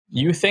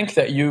you think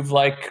that you've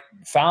like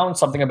found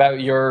something about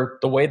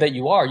the way that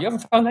you are. You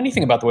haven't found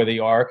anything about the way that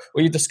you are.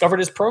 What you discovered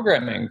is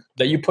programming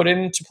that you put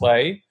into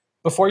play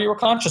before you were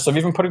conscious of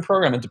even putting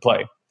program into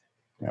play.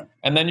 Yeah.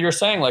 And then you're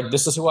saying like,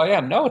 this is who I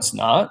am. No, it's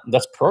not.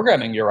 That's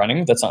programming you're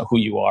running. That's not who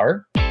you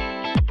are.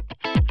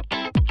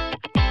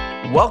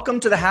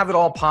 Welcome to the Have It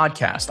All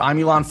podcast. I'm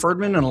Elon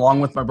Ferdman, and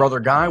along with my brother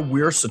Guy,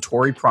 we're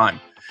Satori Prime.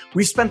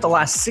 We've spent the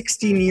last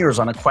 16 years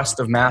on a quest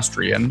of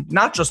mastery, and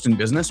not just in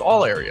business,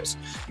 all areas.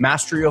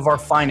 Mastery of our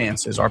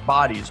finances, our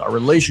bodies, our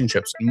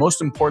relationships, and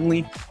most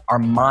importantly, our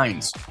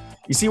minds.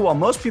 You see, while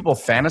most people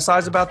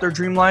fantasize about their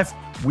dream life,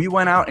 we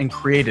went out and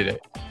created it.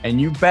 And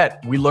you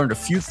bet we learned a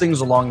few things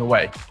along the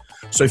way.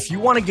 So if you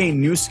want to gain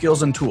new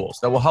skills and tools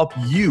that will help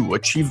you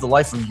achieve the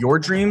life of your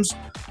dreams,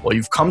 well,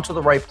 you've come to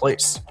the right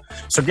place.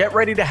 So get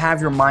ready to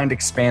have your mind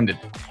expanded.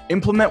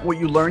 Implement what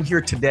you learn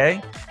here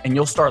today, and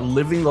you'll start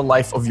living the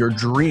life of your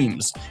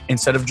dreams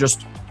instead of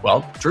just,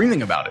 well,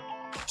 dreaming about it.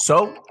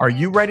 So are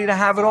you ready to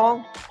have it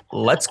all?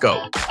 Let's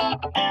go.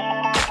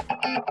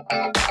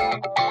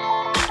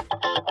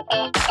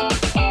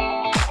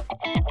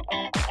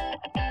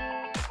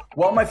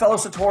 Well, my fellow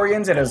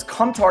Satorians, it has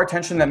come to our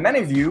attention that many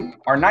of you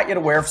are not yet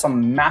aware of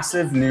some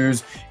massive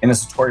news in the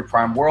Satori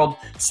Prime world.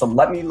 So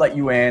let me let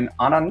you in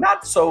on a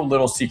not so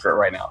little secret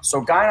right now. So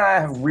Guy and I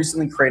have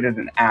recently created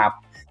an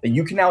app that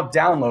you can now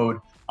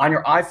download on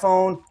your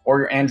iPhone or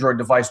your Android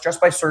device just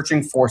by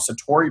searching for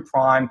Satori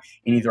Prime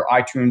in either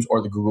iTunes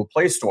or the Google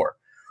Play Store.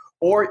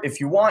 Or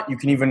if you want, you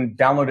can even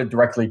download it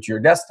directly to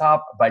your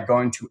desktop by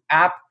going to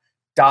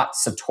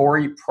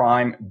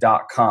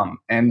app.satoriprime.com.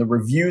 And the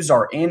reviews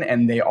are in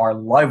and they are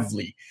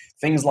lively.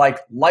 Things like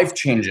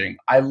life-changing.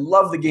 I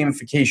love the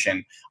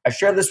gamification. I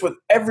share this with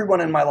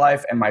everyone in my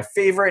life. And my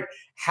favorite,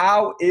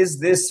 how is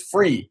this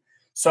free?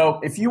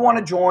 So if you want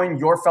to join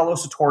your fellow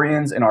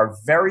Satorians in our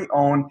very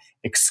own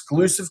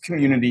exclusive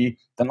community,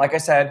 then like I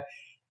said,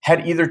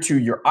 head either to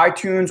your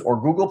iTunes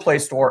or Google Play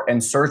Store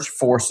and search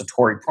for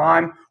Satori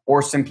Prime,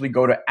 or simply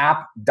go to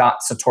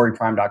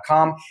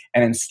app.satoriprime.com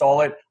and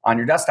install it on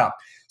your desktop.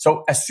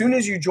 So as soon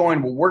as you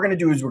join, what we're going to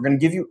do is we're going to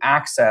give you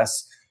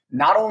access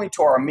not only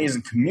to our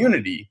amazing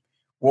community,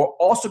 we're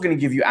also going to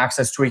give you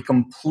access to a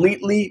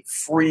completely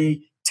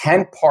free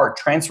 10-part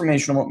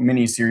transformational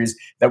mini-series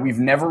that we've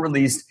never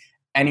released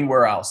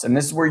anywhere else. And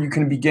this is where you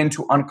can begin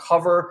to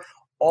uncover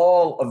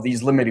all of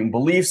these limiting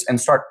beliefs and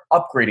start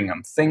upgrading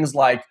them. Things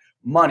like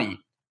money,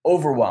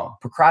 overwhelm,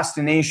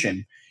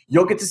 procrastination.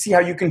 You'll get to see how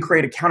you can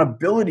create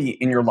accountability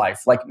in your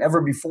life like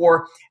never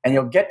before, and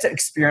you'll get to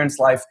experience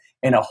life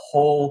in a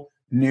whole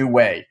new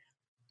way.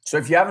 So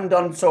if you haven't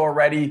done so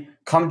already,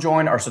 come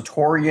join our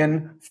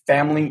Satorian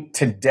family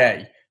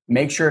today.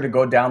 Make sure to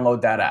go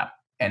download that app.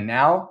 And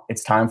now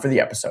it's time for the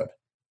episode.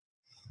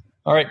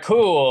 All right,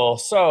 cool.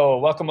 So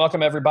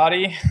welcome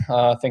everybody.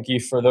 Thank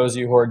you for those of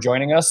you who are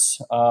joining us.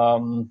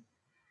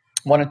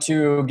 Wanted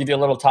to give you a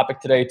little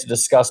topic today to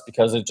discuss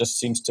because it just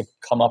seems to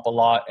come up a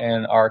lot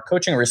in our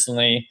coaching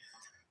recently.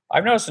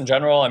 I've noticed in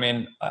general,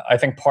 I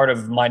think part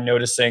of my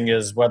noticing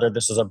is whether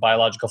this is a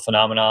biological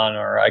phenomenon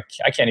or I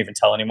can't even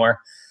tell anymore,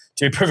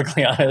 to be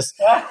perfectly honest.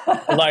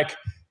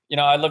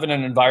 I live in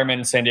an environment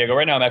in San Diego.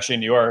 Right now I'm actually in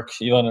New York.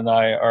 Elon and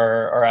I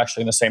are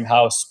actually in the same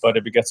house, but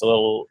it gets a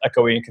little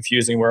echoey and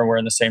confusing where we're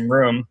in the same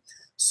room.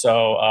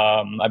 So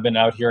I've been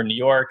out here in New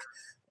York,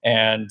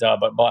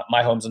 but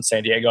my home's in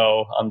San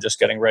Diego. I'm just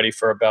getting ready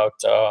for about,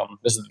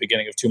 this is the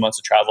beginning of 2 months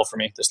of travel for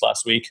me this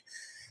last week.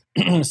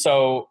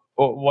 So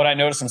what I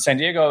noticed in San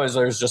Diego is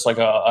there's just like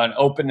an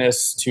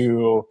openness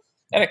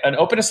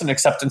and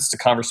acceptance to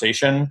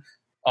conversation.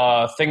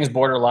 Things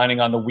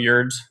borderlining on the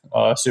weird,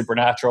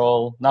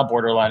 supernatural, not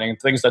borderlining,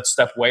 things that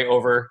step way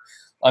over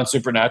on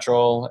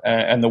supernatural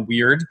and the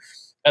weird.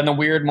 And the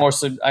weird,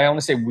 I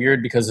only say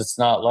weird because it's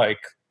not like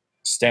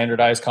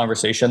standardized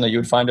conversation that you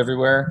would find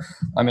everywhere.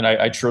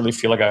 I truly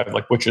feel like I have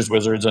like witches,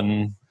 wizards,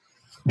 and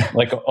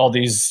like all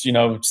these,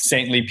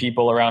 saintly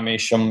people around me,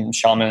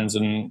 shamans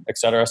and et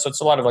cetera. So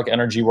it's a lot of like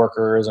energy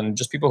workers and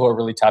just people who are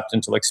really tapped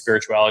into like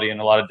spirituality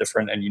in a lot of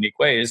different and unique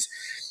ways.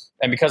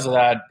 And because of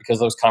that, because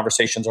those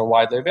conversations are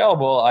widely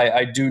available,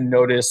 I do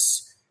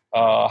notice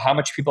how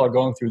much people are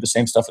going through the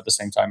same stuff at the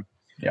same time.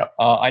 Yeah.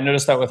 I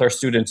notice that with our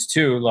students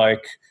too,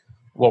 like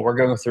what we're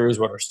going through is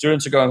what our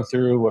students are going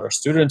through, what our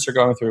students are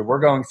going through, we're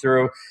going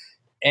through.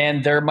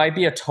 And there might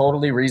be a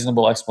totally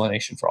reasonable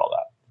explanation for all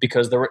that.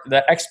 Because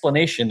the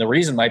explanation, the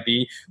reason might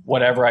be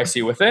whatever I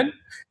see within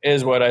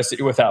is what I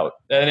see without.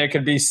 And it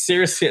could be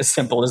seriously as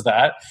simple as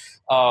that.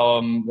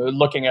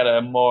 Looking at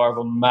a more of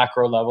a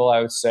macro level,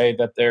 I would say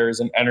that there's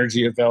an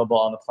energy available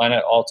on the planet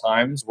at all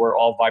times. We're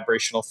all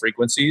vibrational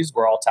frequencies.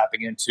 We're all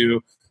tapping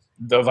into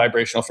the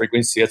vibrational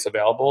frequency that's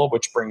available,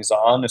 which brings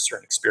on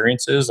certain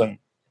experiences. And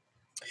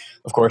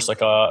of course,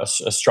 like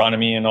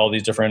astronomy and all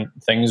these different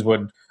things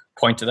would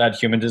point to that.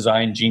 Human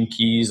design, gene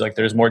keys, like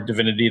there's more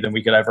divinity than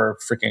we could ever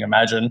freaking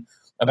imagine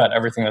about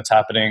everything that's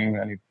happening.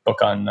 Any book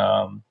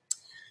on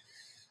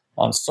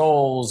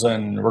souls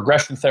and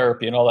regression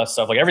therapy and all that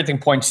stuff, like everything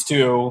points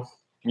to,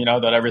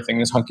 that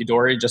everything is hunky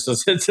dory, just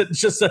as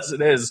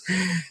it is.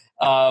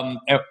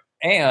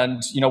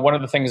 And, one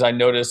of the things I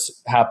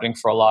notice happening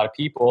for a lot of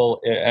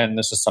people, and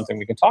this is something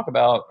we can talk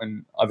about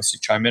and obviously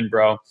chime in,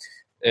 bro,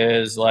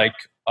 is like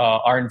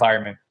our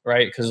environment,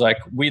 right? Because like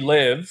we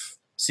live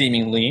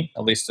seemingly,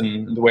 at least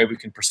in the way we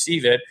can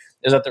perceive it,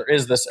 is that there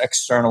is this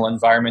external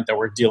environment that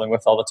we're dealing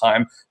with all the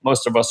time.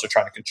 Most of us are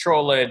trying to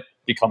control it,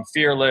 become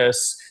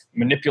fearless,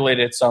 manipulate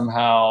it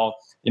somehow,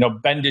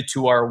 bend it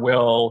to our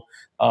will.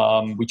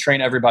 We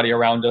train everybody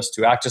around us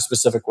to act a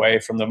specific way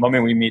from the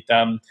moment we meet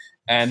them.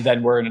 And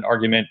then we're in an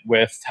argument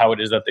with how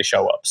it is that they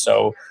show up.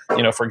 So,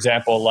 for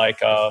example,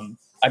 like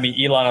I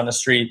meet Elon on the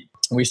street,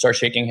 we start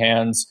shaking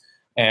hands,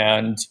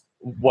 and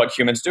what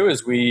humans do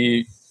is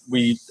we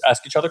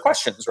ask each other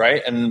questions,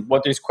 right? And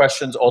what these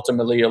questions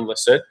ultimately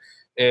elicit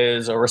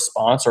is a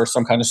response or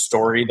some kind of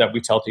story that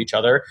we tell to each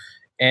other.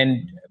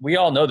 And we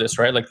all know this,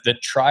 right? Like the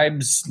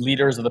tribe's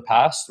leaders of the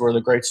past were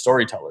the great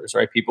storytellers,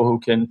 right? People who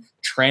can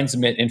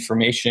transmit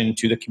information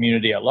to the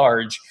community at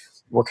large.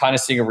 We're kind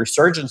of seeing a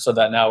resurgence of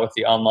that now with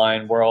the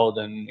online world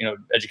and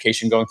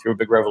education going through a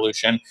big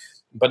revolution.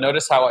 But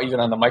notice how even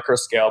on the micro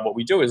scale, what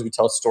we do is we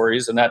tell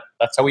stories, and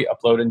that's how we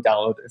upload and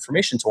download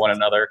information to one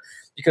another.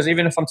 Because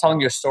even if I'm telling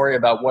you a story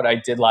about what I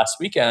did last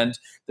weekend,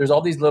 there's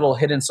all these little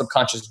hidden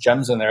subconscious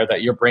gems in there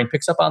that your brain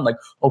picks up on, like,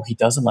 oh, he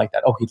doesn't like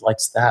that. Oh, he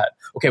likes that.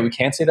 Okay, we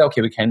can't say that.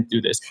 Okay, we can't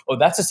do this. Oh,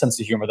 that's a sense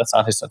of humor. That's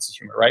not his sense of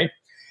humor, right?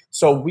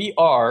 So we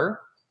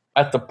are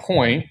at the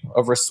point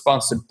of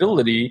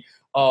responsibility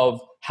of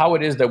how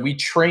it is that we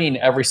train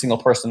every single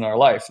person in our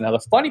life. Now, the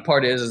funny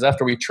part is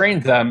after we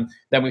train them,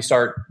 then we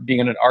start being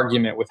in an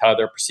argument with how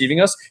they're perceiving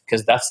us,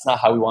 because that's not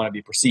how we want to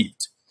be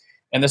perceived.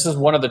 And this is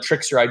one of the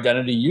tricks your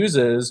identity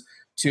uses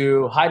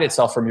to hide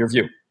itself from your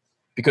view,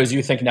 because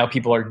you think now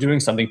people are doing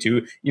something to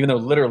you, even though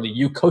literally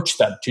you coach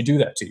them to do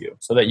that to you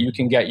so that you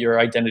can get your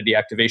identity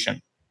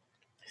activation.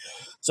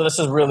 So this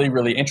is really,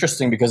 really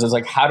interesting, because it's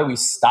like, how do we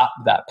stop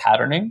that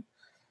patterning?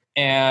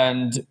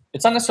 And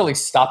it's not necessarily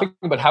stopping,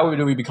 but how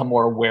do we become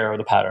more aware of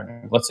the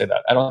pattern? Let's say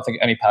that. I don't think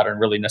any pattern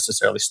really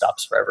necessarily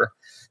stops forever.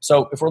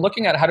 So if we're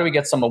looking at how do we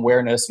get some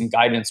awareness and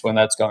guidance when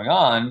that's going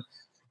on,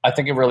 I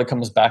think it really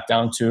comes back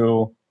down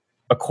to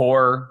a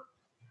core,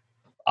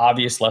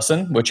 obvious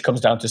lesson, which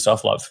comes down to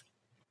self-love,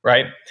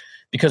 right?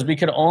 Because we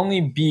can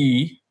only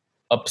be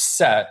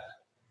upset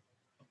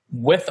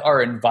with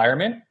our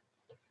environment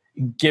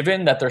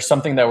given that there's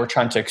something that we're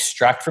trying to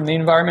extract from the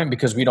environment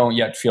because we don't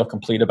yet feel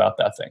complete about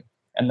that thing.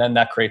 And then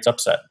that creates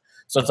upset.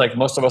 So it's like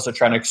most of us are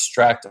trying to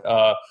extract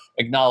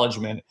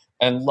acknowledgement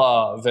and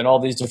love and all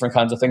these different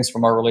kinds of things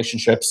from our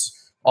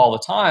relationships all the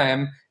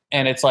time.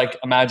 And it's like,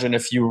 imagine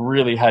if you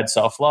really had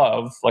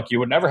self-love, like you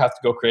would never have to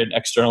go create an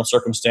external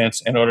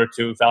circumstance in order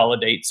to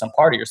validate some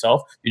part of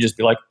yourself. You just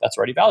be like, that's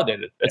already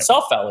validated. It's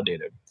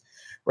self-validated,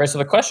 right? So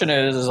the question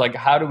is like,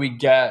 how do we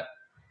get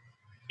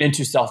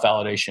into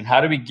self-validation?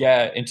 How do we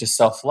get into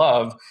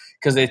self-love?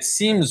 Because it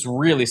seems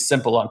really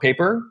simple on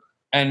paper,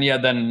 and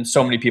yet then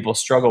so many people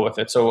struggle with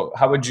it. So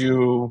how would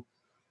you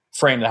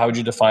frame that? How would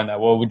you define that?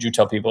 What would you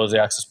tell people as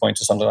the access point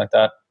to something like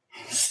that?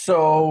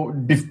 So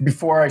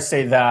before I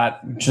say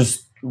that,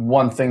 just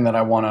one thing that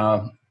I want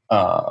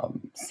to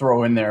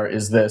throw in there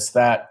is this,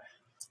 that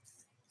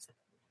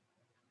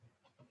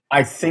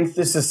I think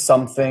this is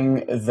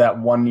something that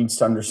one needs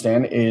to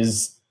understand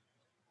is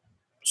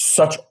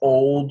such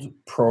old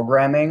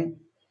programming.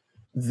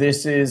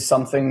 This is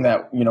something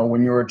that,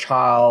 when you're a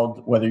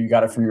child, whether you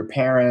got it from your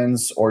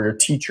parents or your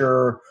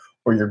teacher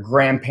or your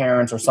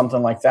grandparents or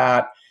something like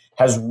that,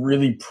 has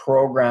really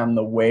programmed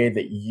the way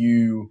that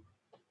you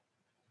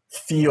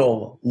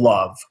feel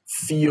love,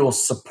 feel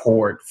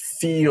support,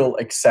 feel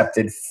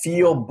accepted,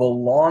 feel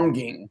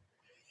belonging.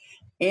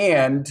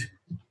 And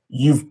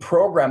you've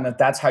programmed that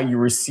that's how you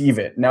receive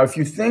it. Now, if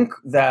you think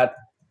that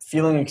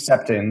feeling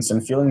acceptance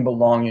and feeling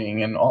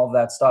belonging and all of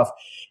that stuff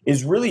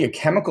is really a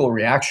chemical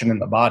reaction in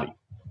the body,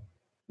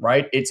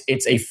 right?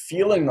 It's a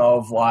feeling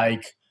of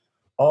like,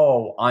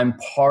 oh, I'm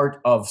part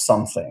of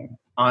something.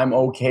 I'm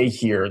okay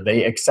here.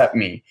 They accept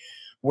me.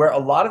 Where a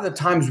lot of the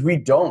times we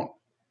don't,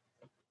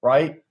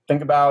 right?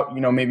 Think about,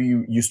 maybe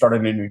you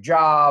started a new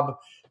job,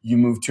 you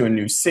moved to a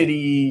new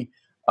city,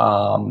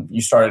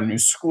 you started a new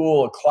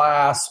school, a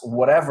class,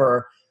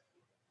 whatever.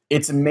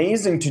 It's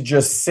amazing to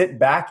just sit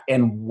back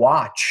and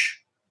watch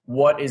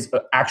what is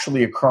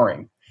actually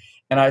occurring.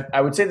 And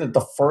I would say that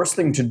the first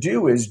thing to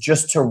do is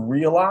just to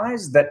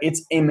realize that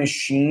it's a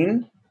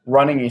machine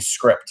running a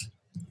script.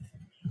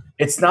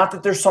 It's not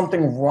that there's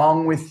something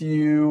wrong with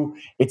you.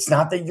 It's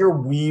not that you're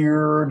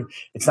weird.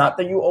 It's not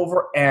that you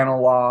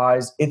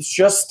overanalyze. It's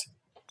just,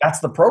 that's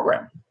the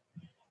program.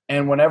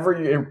 And whenever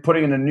you're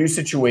putting in a new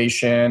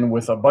situation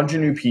with a bunch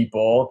of new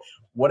people,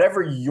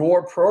 whatever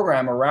your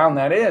program around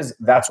that is,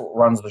 that's what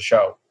runs the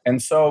show.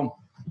 And so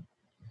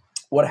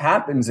what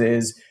happens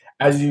is,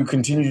 as you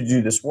continue to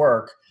do this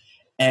work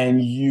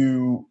and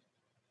you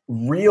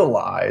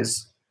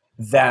realize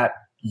that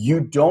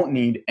you don't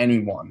need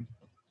anyone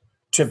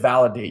to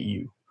validate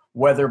you,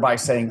 whether by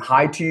saying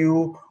hi to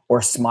you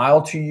or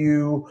smile to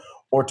you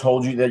or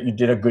told you that you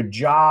did a good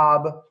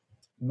job,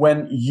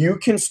 when you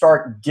can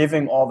start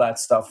giving all that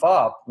stuff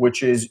up,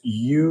 which is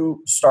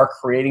you start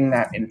creating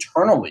that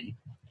internally.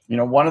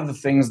 One of the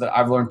things that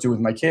I've learned to do with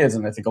my kids,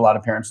 and I think a lot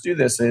of parents do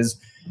this, is,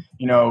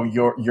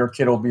 your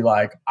kid will be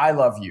like, I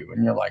love you.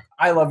 And you're like,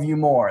 I love you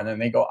more. And then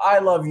they go, I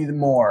love you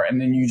more.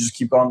 And then you just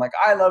keep going like,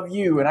 I love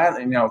you.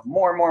 And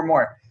more and more and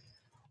more.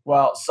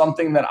 Well,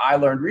 something that I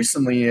learned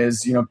recently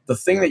is, the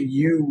thing that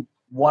you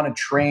want to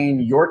train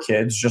your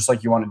kids, just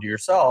like you want to do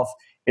yourself,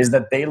 is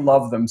that they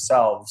love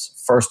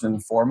themselves first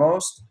and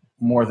foremost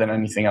more than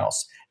anything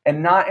else.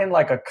 And not in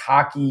like a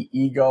cocky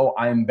ego,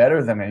 I'm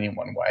better than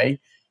anyone way,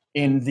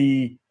 in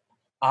the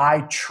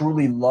I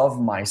truly love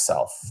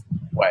myself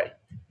way.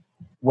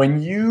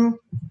 When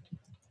you,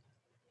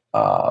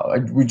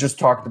 we just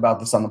talked about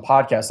this on the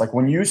podcast, like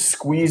when you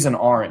squeeze an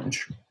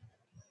orange,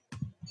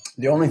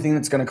 the only thing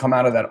that's going to come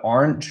out of that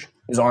orange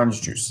is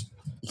orange juice.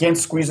 You can't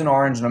squeeze an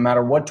orange no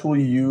matter what tool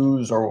you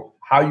use or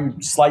how you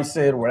slice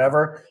it or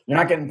whatever. You're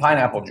not getting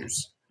pineapple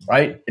juice,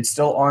 right? It's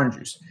still orange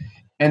juice.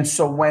 And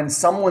so when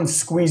someone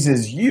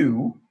squeezes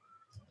you,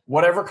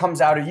 whatever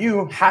comes out of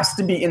you has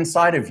to be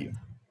inside of you.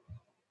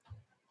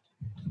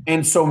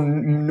 And so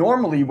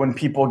normally when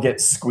people get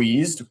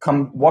squeezed,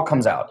 what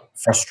comes out?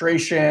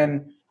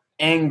 Frustration,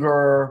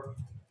 anger,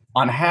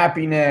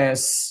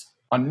 unhappiness,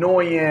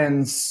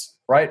 annoyance,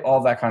 right?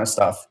 All that kind of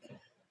stuff.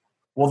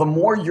 Well, the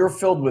more you're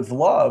filled with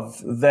love,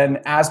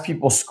 then as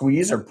people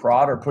squeeze or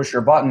prod or push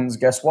your buttons,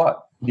 guess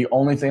what? The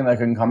only thing that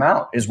can come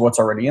out is what's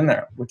already in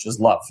there, which is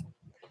love.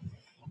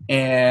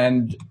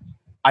 And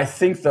I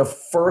think the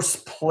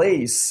first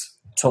place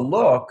to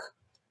look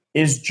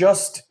is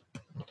just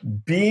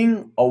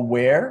being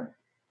aware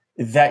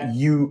that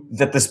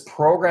this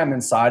program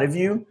inside of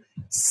you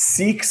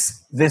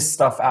seeks this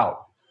stuff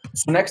out.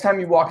 So next time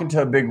you walk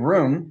into a big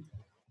room,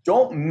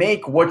 don't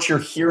make what you're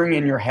hearing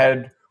in your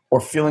head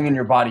or feeling in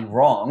your body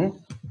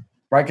wrong,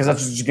 right? Because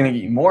that's just going to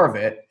get you more of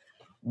it.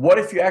 What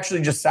if you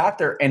actually just sat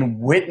there and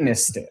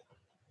witnessed it?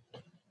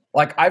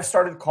 Like I've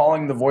started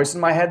calling the voice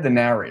in my head the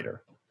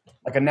narrator.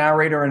 Like a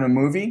narrator in a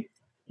movie.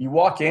 You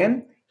walk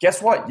in,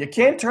 guess what? You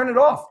can't turn it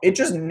off. It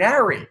just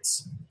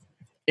narrates.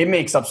 It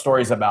makes up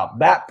stories about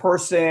that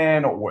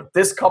person or what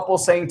this couple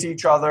saying to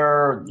each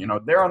other.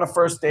 They're on a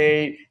first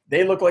date.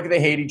 They look like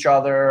they hate each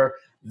other.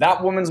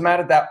 That woman's mad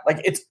at that. Like,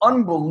 it's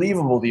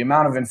unbelievable the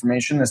amount of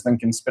information this thing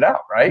can spit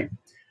out, right?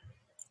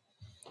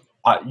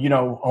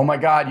 Oh my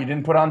God, you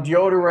didn't put on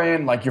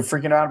deodorant. Like, you're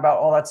freaking out about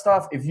all that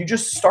stuff. If you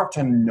just start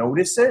to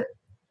notice it,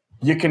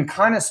 you can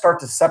kind of start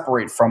to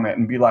separate from it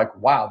and be like,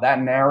 wow, that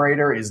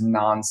narrator is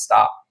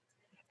nonstop.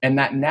 And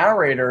that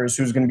narrator is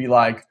who's going to be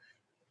like,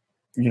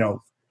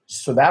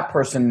 so that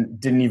person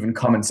didn't even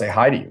come and say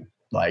hi to you.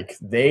 Like,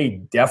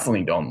 they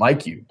definitely don't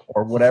like you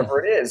or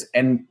whatever it is.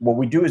 And what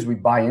we do is we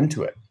buy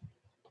into it.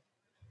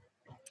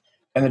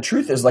 And the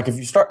truth is, like, if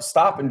you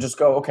stop and just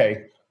go,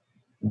 okay,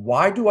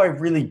 why do I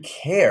really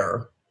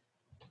care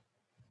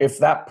if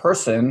that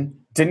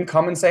person didn't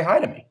come and say hi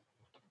to me?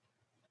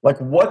 Like,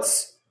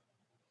 what's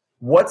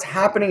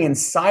happening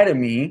inside of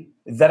me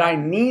that I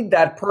need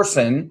that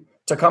person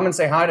to come and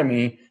say hi to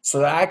me so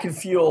that I can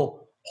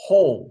feel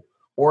whole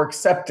or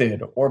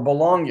accepted or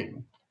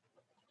belonging?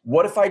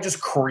 What if I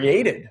just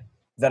created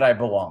that I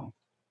belong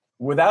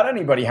without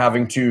anybody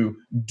having to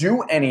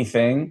do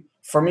anything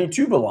for me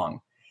to belong?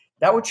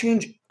 That would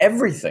change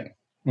everything.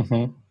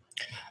 Mm-hmm.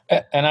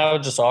 And I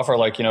would just offer,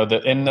 like,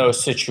 in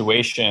those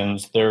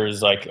situations,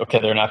 there's like, okay,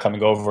 they're not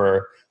coming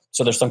over.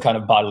 So there's some kind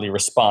of bodily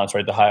response,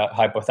 right? The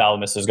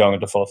hypothalamus is going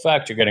into full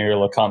effect. You're getting your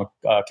little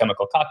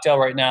chemical cocktail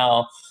right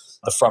now.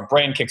 The front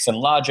brain kicks in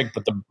logic,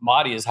 but the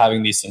body is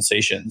having these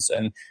sensations.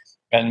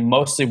 And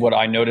mostly what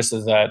I notice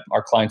is that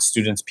our clients,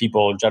 students,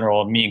 people in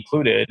general, me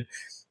included,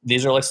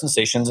 these are like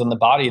sensations in the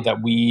body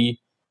that we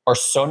are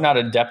so not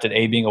adept at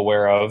being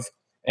aware of.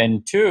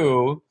 And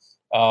two,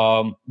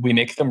 we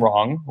make them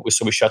wrong.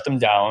 So we shut them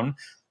down.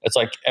 It's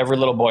like every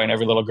little boy and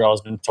every little girl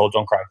has been told,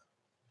 don't cry.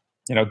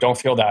 Don't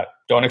feel that.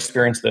 Don't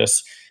experience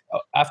this.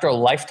 After a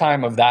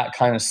lifetime of that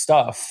kind of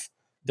stuff,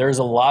 there's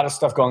a lot of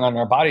stuff going on in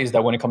our bodies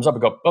that when it comes up,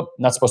 we go, oh,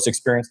 not supposed to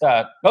experience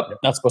that. Oh,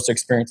 not supposed to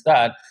experience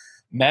that.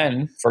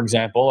 Men, for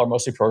example, are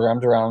mostly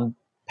programmed around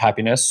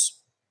happiness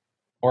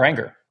or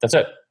anger. That's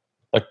it.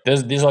 Like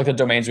these are like the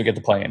domains we get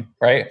to play in,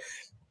 right?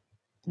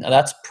 Now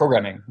that's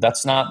programming.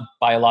 That's not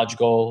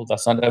biological.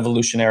 That's not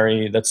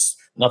evolutionary. That's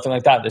nothing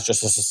like that. It's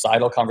just a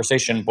societal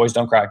conversation. Boys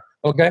don't cry.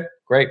 Okay,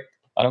 great.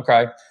 I don't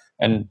cry.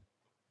 And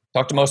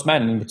talk to most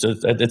men.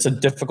 It's a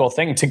difficult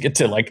thing to get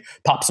to like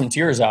pop some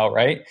tears out,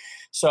 right?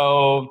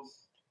 So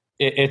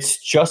it's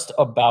just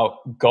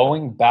about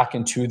going back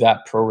into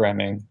that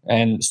programming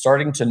and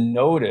starting to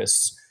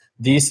notice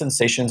these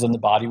sensations in the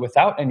body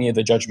without any of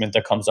the judgment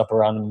that comes up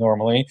around them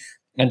normally,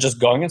 and just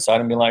going inside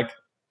and being like,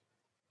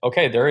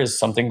 okay, there is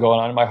something going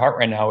on in my heart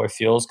right now. It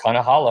feels kind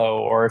of hollow,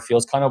 or it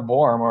feels kind of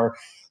warm or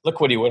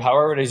liquidy,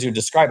 however it is you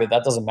describe it.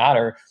 That doesn't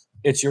matter.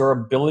 It's your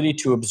ability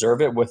to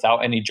observe it without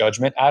any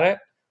judgment at it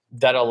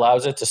that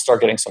allows it to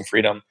start getting some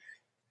freedom.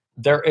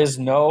 There is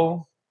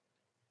no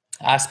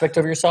aspect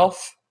of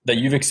yourself that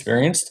you've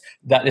experienced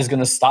that is going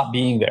to stop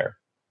being there.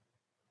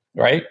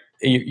 right?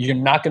 You're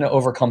not going to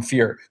overcome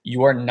fear.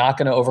 You are not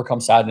going to overcome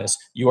sadness.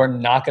 You are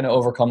not going to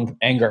overcome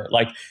anger.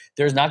 Like,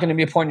 there's not going to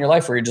be a point in your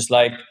life where you're just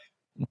like,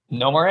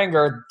 no more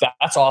anger.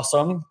 That's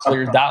awesome.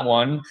 Cleared that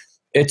one.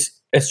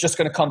 It's just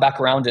going to come back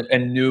around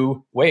in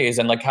new ways.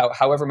 And like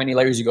however many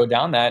layers you go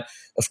down that,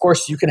 of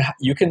course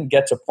you can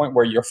get to a point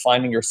where you're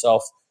finding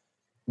yourself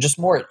just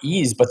more at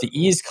ease, but the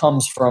ease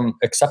comes from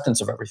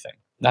acceptance of everything,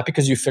 not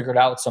because you figured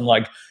out some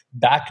like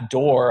back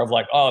door of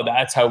like, oh,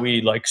 that's how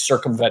we like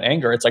circumvent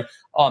anger. It's like,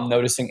 oh, I'm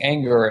noticing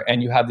anger,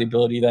 and you have the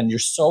ability, then you're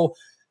so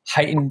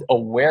heightened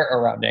aware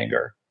around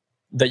anger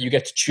that you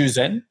get to choose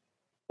in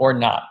or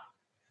not.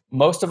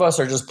 Most of us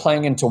are just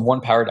playing into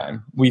one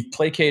paradigm. We've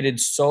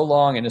placated so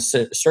long in a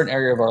certain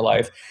area of our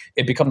life,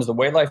 it becomes the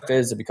way life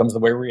is, it becomes the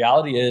way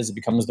reality is, it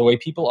becomes the way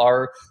people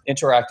are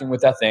interacting with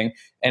that thing.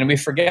 And we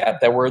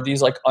forget that we're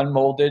these like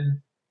unmolded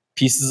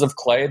pieces of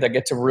clay that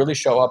get to really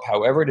show up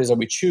however it is that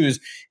we choose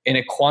in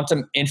a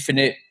quantum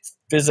infinite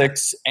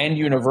physics and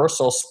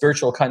universal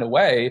spiritual kind of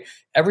way.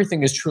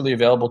 Everything is truly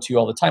available to you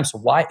all the time. So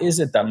why is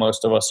it that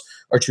most of us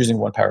are choosing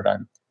one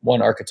paradigm,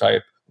 one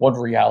archetype, one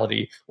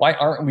reality? Why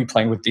aren't we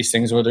playing with these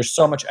things where there's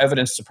so much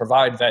evidence to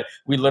provide that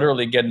we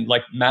literally get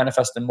like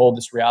manifest and mold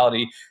this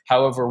reality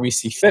however we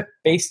see fit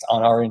based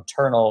on our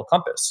internal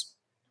compass?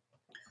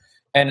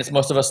 And it's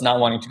most of us not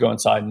wanting to go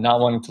inside, not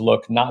wanting to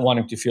look, not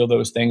wanting to feel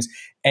those things.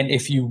 And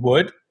if you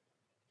would,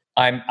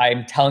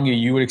 I'm telling you,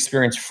 you would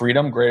experience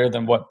freedom greater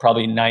than what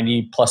probably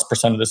 90+%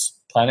 of this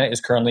planet is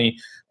currently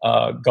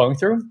going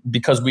through,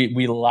 because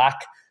we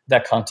lack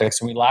that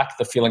context and we lack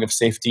the feeling of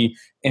safety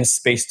and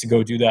space to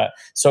go do that.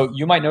 So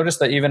you might notice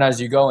that even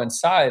as you go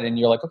inside and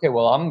you're like, okay,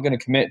 well, I'm going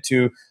to commit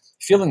to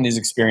feeling these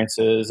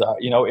experiences.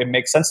 It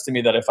makes sense to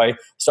me that if I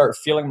start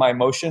feeling my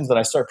emotions, that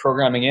I start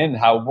programming in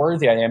how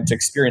worthy I am to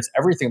experience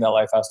everything that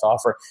life has to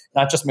offer,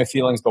 not just my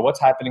feelings, but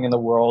what's happening in the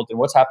world and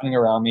what's happening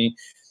around me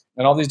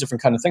and all these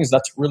different kind of things.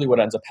 That's really what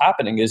ends up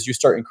happening is you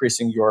start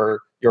increasing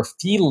your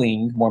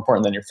feeling, more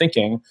important than your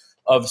thinking,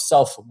 of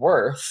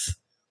self-worth.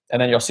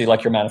 And then you'll see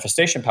like your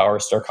manifestation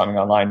powers start coming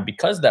online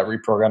because that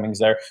reprogramming is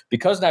there,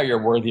 because now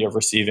you're worthy of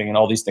receiving and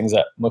all these things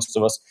that most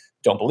of us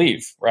don't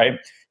believe, right?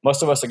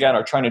 Most of us, again,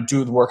 are trying to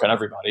do the work on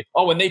everybody.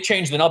 Oh, when they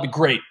change, then I'll be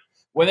great.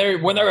 When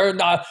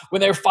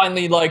they're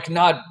finally like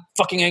not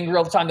fucking angry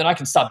all the time, then I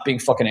can stop being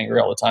fucking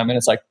angry all the time. And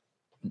it's like,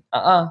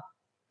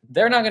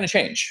 they're not going to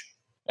change.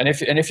 And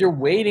if you're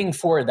waiting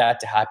for that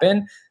to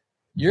happen,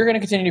 you're going to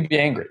continue to be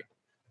angry.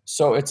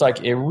 So it's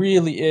like, it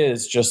really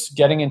is just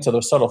getting into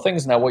those subtle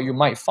things. Now, what you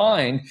might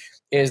find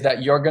is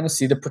that you're going to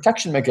see the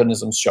protection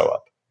mechanisms show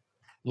up.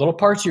 Little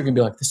parts you're going to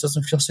be like, this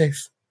doesn't feel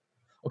safe.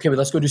 Okay, but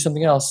let's go do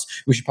something else.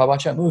 We should probably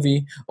watch that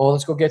movie. Oh,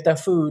 let's go get that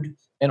food.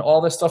 And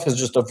all this stuff is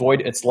just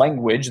avoidance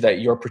language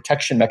that your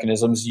protection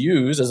mechanisms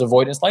use as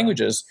avoidance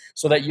languages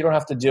so that you don't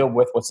have to deal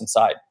with what's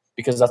inside,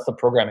 because that's the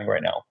programming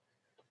right now.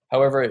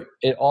 However,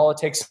 all it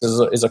takes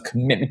is a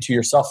commitment to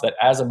yourself that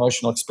as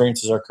emotional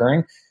experiences are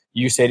occurring,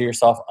 you say to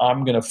yourself,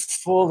 I'm going to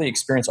fully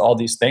experience all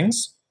these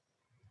things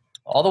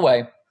all the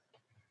way.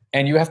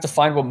 And you have to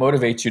find what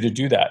motivates you to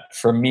do that.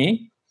 For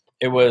me,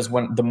 it was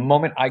when the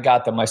moment I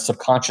got that my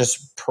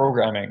subconscious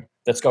programming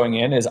that's going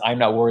in is I'm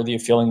not worthy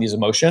of feeling these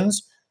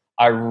emotions,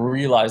 I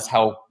realized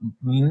how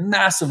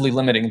massively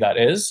limiting that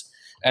is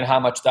and how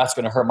much that's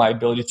going to hurt my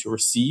ability to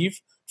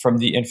receive from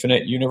the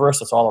infinite universe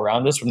that's all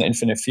around us, from the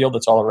infinite field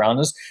that's all around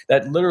us,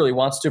 that literally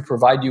wants to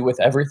provide you with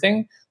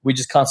everything. We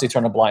just constantly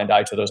turn a blind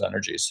eye to those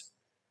energies.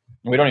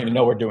 We don't even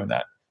know we're doing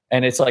that.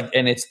 And it's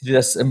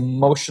this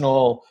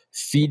emotional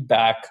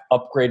feedback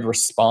upgrade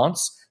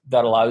response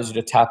that allows you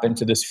to tap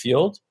into this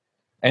field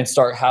and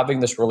start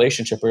having this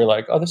relationship where you're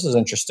like, oh, this is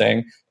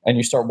interesting. And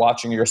you start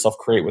watching yourself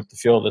create with the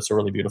field. It's a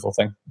really beautiful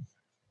thing.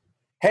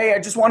 Hey, I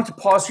just wanted to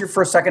pause here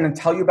for a second and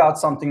tell you about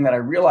something that I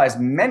realize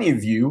many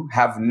of you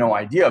have no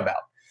idea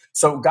about.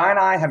 So Guy and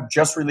I have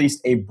just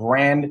released a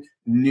brand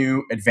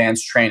new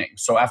advanced training.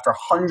 So after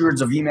hundreds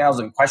of emails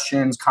and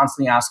questions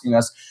constantly asking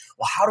us,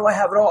 well, how do I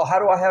have it all? How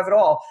do I have it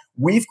all?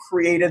 We've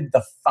created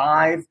the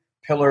 5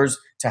 pillars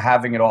to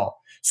having it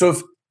all. So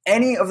if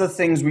any of the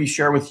things we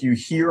share with you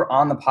here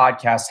on the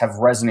podcast have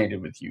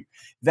resonated with you,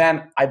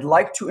 then I'd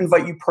like to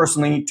invite you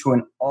personally to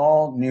an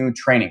all new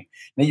training.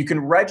 Now you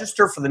can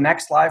register for the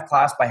next live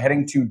class by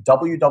heading to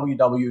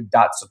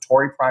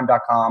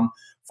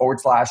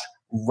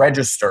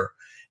www.satoriprime.com/register.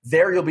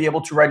 There you'll be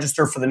able to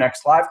register for the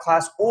next live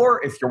class,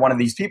 or if you're one of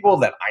these people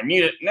that I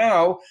need it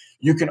now,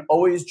 you can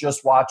always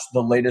just watch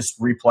the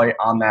latest replay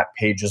on that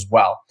page as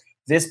well.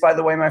 This, by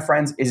the way, my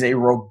friends, is a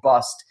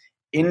robust,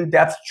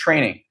 in-depth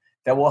training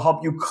that will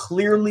help you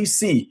clearly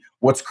see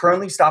what's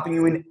currently stopping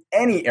you in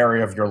any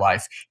area of your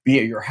life, be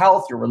it your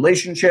health, your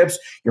relationships,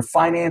 your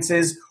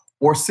finances,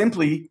 or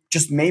simply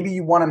just maybe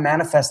you want to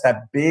manifest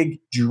that big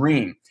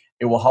dream.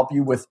 It will help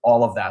you with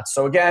all of that.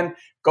 So again,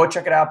 go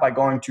check it out by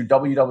going to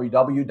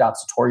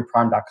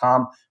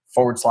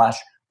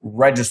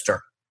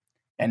www.satoriprime.com/register.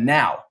 And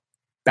now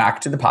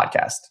back to the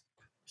podcast.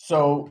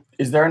 So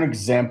is there an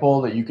example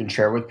that you can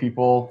share with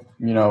people,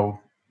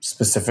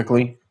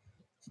 specifically?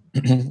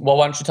 Well,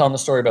 why don't you tell them the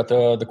story about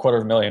the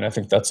 $250,000? I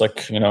think that's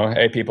like,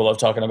 people love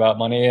talking about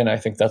money. And I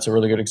think that's a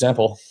really good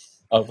example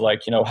of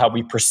like, how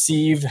we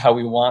perceive, how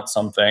we want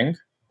something,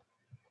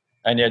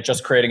 and yet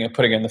just creating it,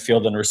 putting it in the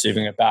field and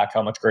receiving it back,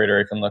 how much greater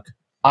it can look.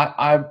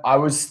 I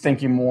was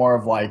thinking more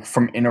of like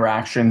from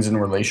interactions and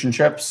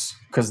relationships,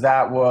 because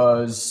that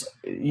was,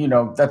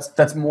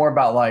 that's more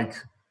about like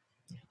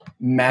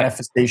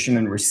manifestation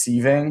and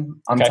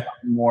receiving. I'm talking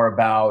more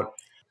about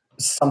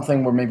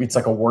something where maybe it's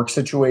like a work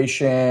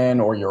situation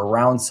or you're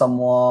around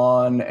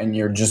someone and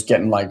you're just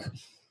getting like,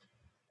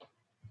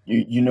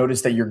 you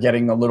notice that you're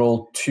getting a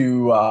little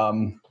too,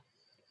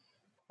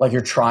 like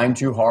you're trying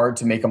too hard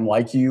to make them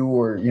like you,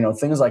 or,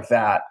 things like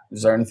that.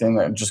 Is there anything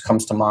that just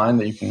comes to mind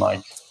that you can like?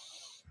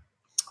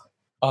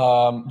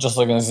 Just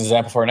like as an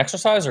example for an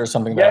exercise or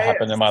something that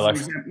happened in my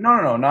life?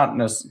 No, not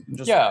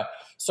necessarily. Yeah.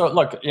 So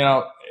look,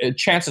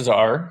 chances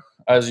are,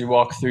 as you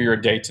walk through your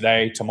day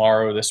today,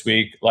 tomorrow, this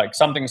week, like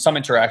some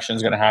interaction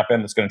is going to happen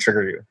that's going to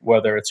trigger you,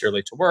 whether it's you're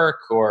late to work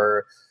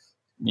or,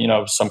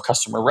 some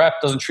customer rep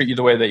doesn't treat you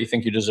the way that you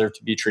think you deserve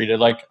to be treated.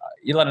 Like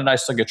Elon and I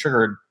still get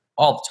triggered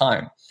all the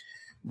time.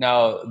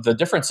 Now, the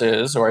difference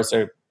is, or I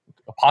say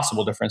a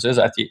possible difference is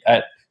at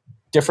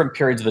different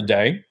periods of the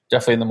day,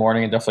 definitely in the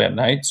morning and definitely at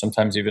night,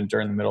 sometimes even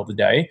during the middle of the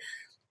day,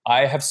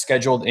 I have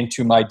scheduled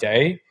into my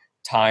day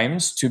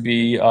times to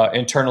be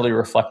internally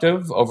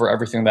reflective over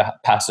everything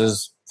that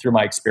passes through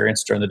my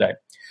experience during the day.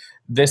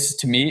 This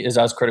to me is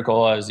as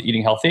critical as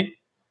eating healthy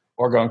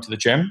or going to the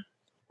gym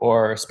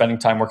or spending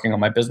time working on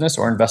my business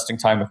or investing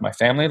time with my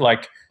family,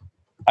 like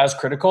as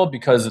critical,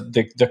 because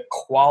the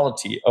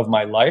quality of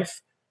my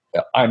life,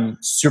 I'm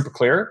super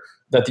clear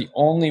that the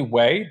only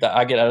way that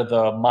I get out of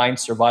the mind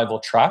survival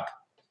trap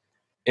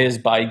is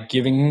by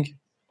giving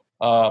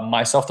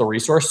myself the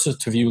resources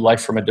to view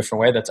life from a different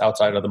way that's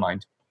outside of the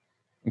mind.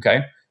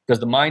 Okay? Because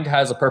the mind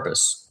has a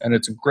purpose, and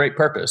it's a great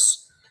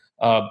purpose.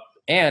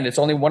 And it's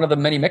only one of the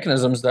many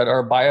mechanisms that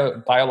are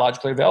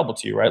biologically available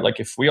to you, right? Like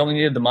if we only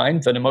needed the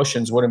mind, then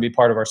emotions wouldn't be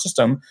part of our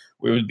system.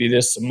 We would be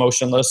this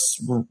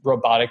emotionless,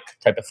 robotic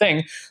type of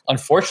thing.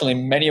 Unfortunately,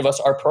 many of us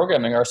are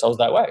programming ourselves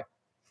that way.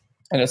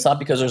 And it's not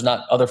because there's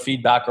not other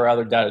feedback or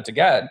other data to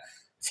get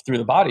through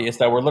the body. It's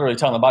that we're literally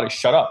telling the body,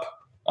 shut up.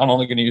 I'm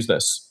only going to use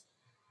this.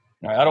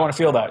 I don't want to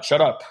feel that.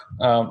 Shut up.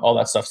 All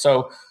that stuff.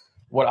 So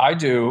what I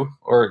do,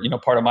 or,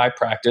 part of my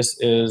practice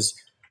is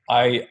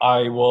I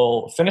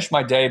will finish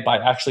my day by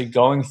actually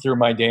going through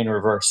my day in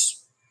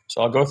reverse.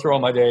 So I'll go through all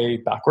my day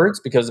backwards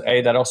because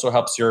that also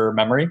helps your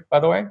memory, by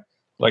the way,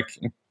 like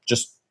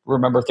just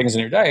remember things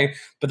in your day.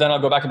 But then I'll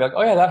go back and be like,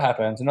 oh yeah, that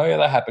happened. And oh yeah,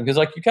 that happened. Because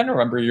like you can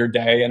remember your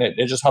day, and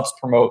it just helps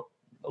promote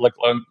like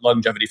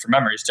longevity for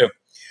memories too.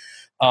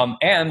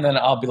 And then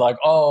I'll be like,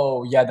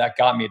 oh yeah, that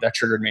got me, that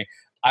triggered me.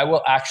 I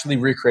will actually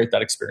recreate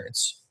that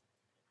experience,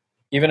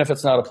 even if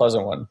it's not a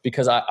pleasant one,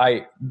 because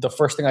I the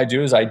first thing I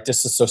do is I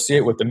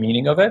disassociate with the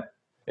meaning of it.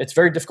 It's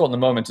very difficult in the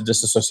moment to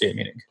disassociate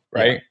meaning,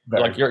 right? Yeah,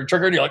 like you're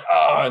triggered, you're like,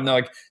 oh, and then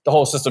like the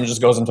whole system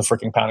just goes into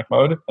freaking panic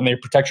mode, and then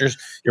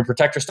your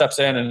protector steps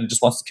in and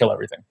just wants to kill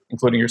everything,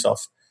 including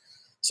yourself.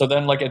 So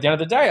then, like at the end of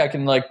the day, I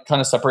can like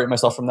kind of separate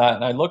myself from that,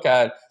 and I look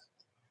at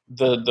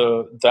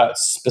that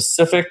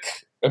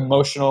specific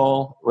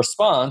emotional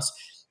response,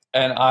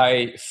 and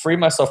I free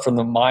myself from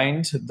the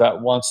mind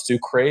that wants to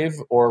crave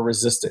or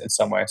resist it in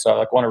some way. So I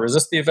like want to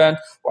resist the event,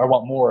 or I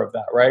want more of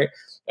that, right?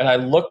 And I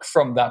look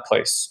from that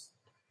place,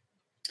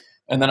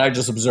 and then I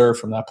just observe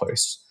from that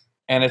place.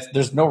 And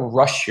there's no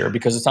rush here,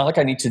 because it's not like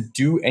I need to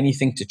do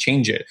anything to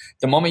change it.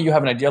 The moment you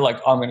have an idea like,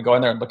 oh, I'm going to go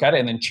in there and look at it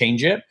and then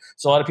change it.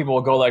 So a lot of people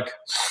will go like,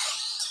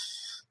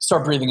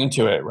 start breathing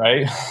into it,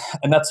 right?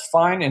 And that's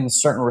fine in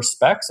certain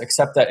respects,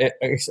 except that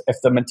if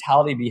the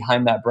mentality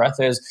behind that breath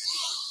is,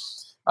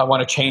 I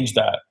want to change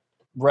that,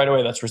 right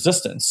away, that's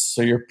resistance.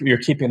 So you're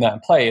keeping that in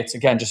play. It's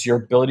again just your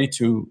ability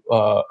to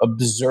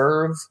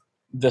observe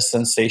the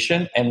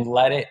sensation and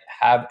let it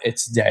have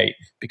its day,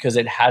 because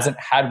it hasn't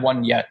had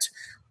one yet.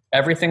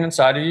 Everything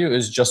inside of you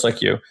is just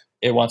like you.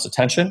 It wants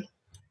attention,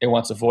 it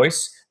wants a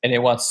voice, and it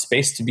wants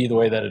space to be the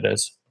way that it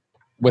is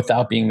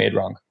without being made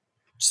wrong.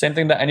 Same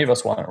thing that any of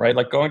us want, right?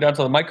 Like going down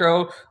to the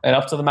micro and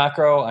up to the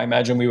macro, I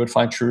imagine we would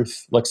find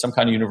truth, like some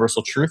kind of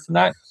universal truth in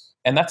that.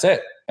 And that's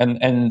it.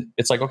 And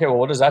it's like, okay, well,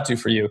 what does that do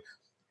for you?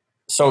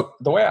 So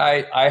the way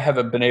I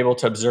have been able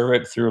to observe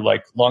it through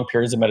like long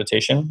periods of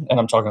meditation, and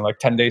I'm talking like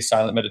 10 days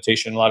silent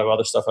meditation, a lot of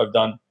other stuff I've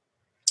done,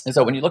 is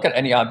that when you look at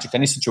any object,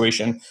 any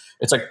situation,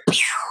 it's like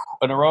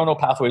a neuronal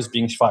pathway is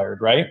being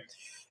fired, right?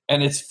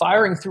 And it's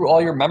firing through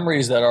all your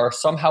memories that are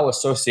somehow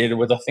associated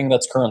with the thing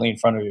that's currently in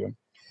front of you.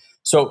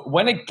 So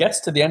when it gets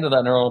to the end of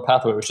that neuronal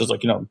pathway, which is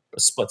like, a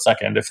split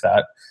second, if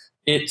that,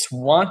 it's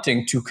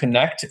wanting to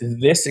connect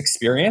this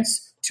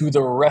experience to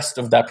the rest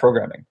of that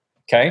programming.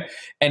 Okay.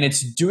 And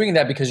it's doing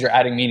that because you're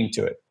adding meaning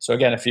to it. So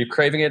again, if you're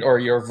craving it or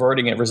you're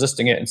averting it,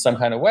 resisting it in some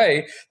kind of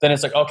way, then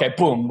it's like, okay,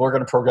 boom, we're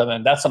going to program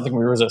in. That's something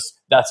we resist.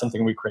 That's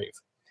something we crave.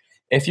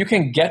 If you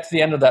can get to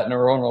the end of that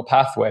neuronal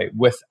pathway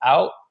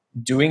without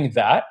doing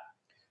that,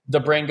 the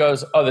brain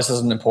goes, oh, this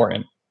isn't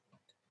important.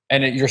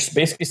 And you're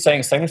basically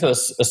sending to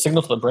a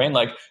signal to the brain,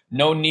 like,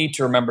 no need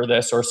to remember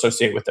this or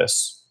associate with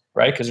this,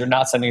 right? Because you're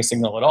not sending a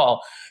signal at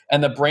all.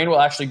 And the brain will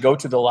actually go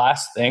to the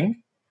last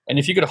thing. And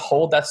if you could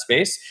hold that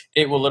space,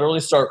 it will literally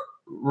start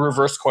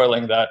reverse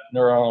coiling that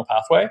neuronal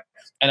pathway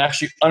and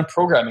actually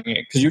unprogramming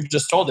it, because you've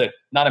just told it,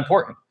 not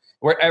important.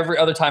 Where every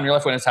other time in your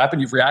life when it's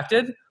happened, you've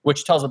reacted,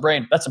 which tells the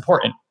brain that's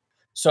important.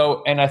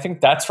 So, and I think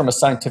that's, from a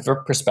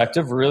scientific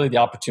perspective, really the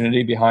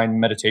opportunity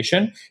behind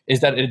meditation is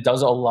that it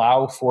does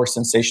allow for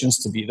sensations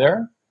to be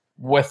there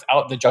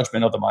without the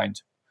judgment of the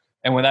mind.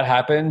 And when that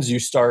happens, you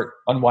start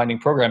unwinding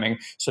programming.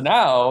 So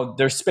now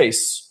there's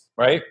space,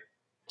 right?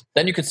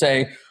 Then you could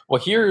say,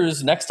 well,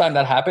 here's, next time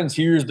that happens,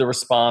 here's the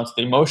response,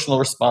 the emotional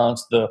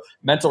response, the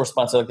mental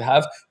response I like to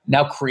have.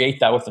 Now create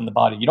that within the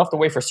body. You don't have to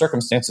wait for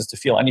circumstances to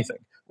feel anything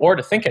or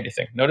to think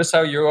anything. Notice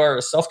how you are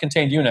a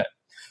self-contained unit.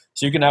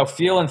 So you can now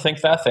feel and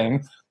think that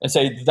thing and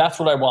say, that's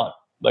what I want.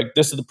 Like,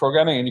 this is the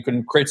programming. And you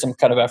can create some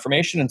kind of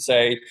affirmation and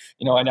say,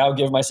 I now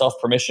give myself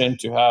permission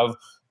to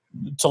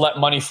let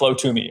money flow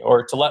to me,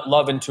 or to let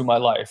love into my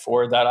life,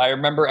 or that I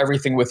remember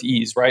everything with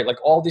ease, right? Like,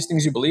 all these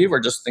things you believe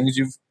are just things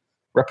you've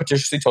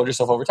repetitiously told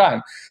yourself over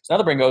time. So now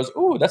the brain goes,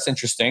 ooh, that's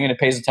interesting, and it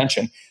pays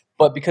attention.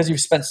 But because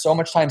you've spent so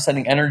much time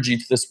sending energy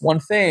to this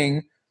one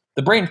thing,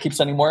 the brain keeps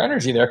sending more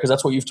energy there because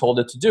that's what you've told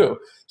it to do.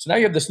 So now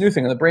you have this new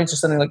thing, and the brain's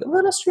just sending like a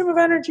little stream of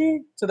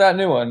energy to that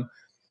new one.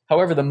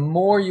 However, the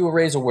more you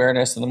raise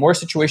awareness and the more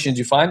situations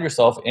you find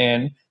yourself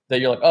in that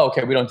you're like, oh,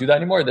 okay, we don't do that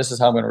anymore, this is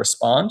how I'm going to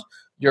respond,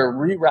 you're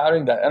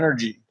rerouting that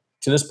energy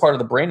to this part of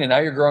the brain, and now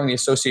you're growing the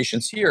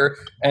associations here.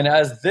 And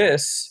as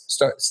this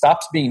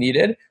stops being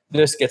needed,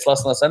 this gets less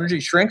and less energy,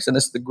 shrinks, and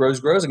this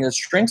grows, and it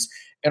shrinks.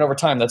 And over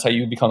time, that's how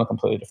you become a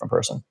completely different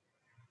person.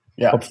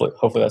 Yeah. Hopefully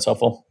that's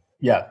helpful.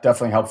 Yeah,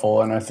 definitely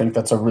helpful. And I think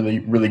that's a really,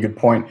 really good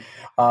point.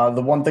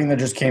 The one thing that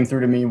just came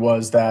through to me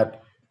was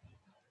that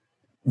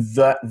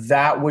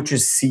that which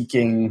is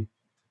seeking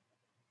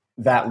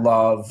that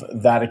love,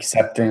 that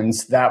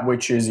acceptance, that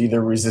which is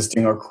either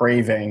resisting or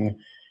craving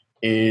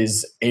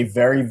is a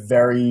very,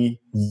 very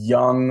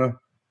young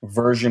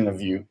version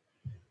of you.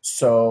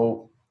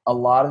 So a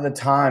lot of the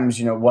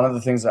times, one of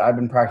the things that I've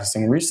been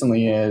practicing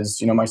recently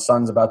is, my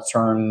son's about to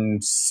turn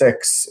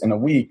 6 in a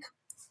week.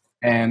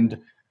 And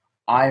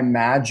I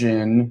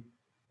imagine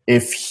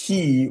if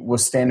he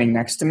was standing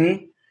next to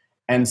me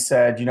and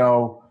said,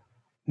 no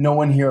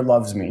one here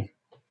loves me,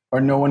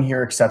 or no one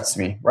here accepts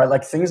me, right?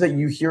 Like things that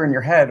you hear in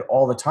your head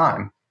all the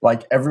time,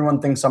 like everyone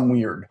thinks I'm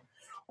weird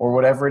or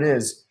whatever it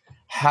is.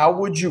 How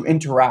would you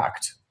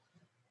interact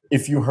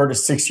if you heard a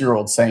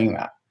 6-year-old saying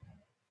that?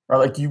 Right?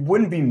 Like, you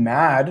wouldn't be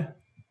mad.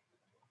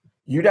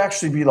 You'd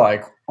actually be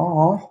like,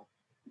 oh,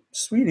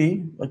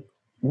 sweetie, like,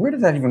 where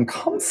did that even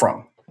come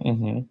from?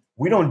 Mm-hmm.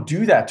 We don't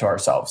do that to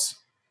ourselves.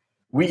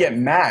 We get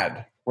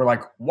mad. We're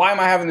like, why am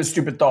I having this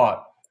stupid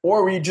thought?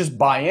 Or we just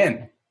buy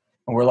in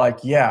and we're like,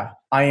 yeah,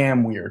 I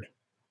am weird.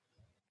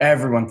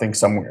 Everyone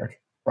thinks I'm weird,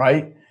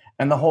 right?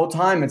 And the whole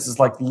time it's this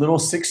like little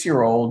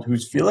 6-year-old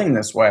who's feeling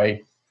this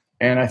way.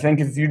 And I think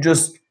if you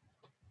just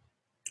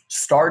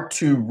start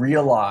to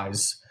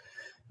realize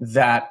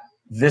that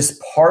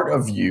this part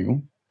of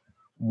you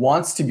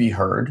wants to be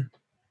heard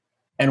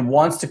and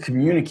wants to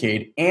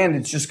communicate, and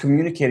it's just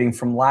communicating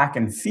from lack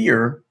and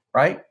fear,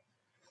 right?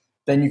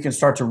 Then you can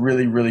start to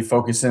really, really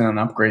focus in and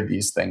upgrade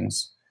these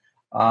things.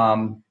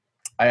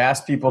 I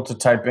asked people to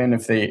type in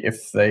if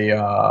they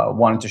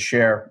wanted to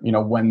share,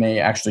 when they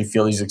actually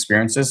feel these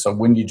experiences. So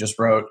Wendy just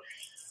wrote,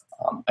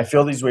 I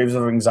feel these waves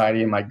of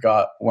anxiety in my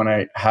gut when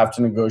I have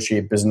to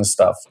negotiate business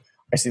stuff.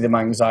 I see that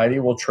my anxiety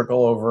will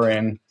trickle over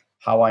in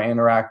how I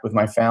interact with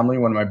my family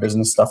when my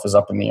business stuff is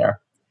up in the air.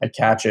 I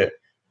catch it,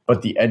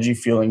 but the edgy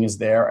feeling is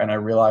there, and I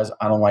realize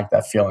I don't like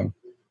that feeling.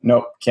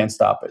 Nope, can't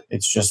stop it.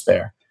 It's just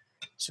there.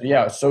 So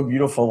yeah, it's so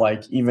beautiful.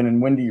 Like even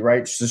in Wendy,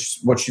 right?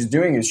 What she's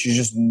doing is she's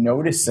just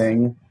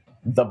noticing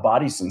the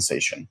body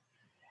sensation.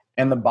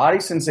 And the body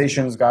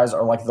sensations, guys,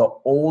 are like the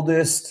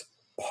oldest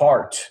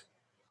part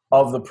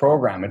of the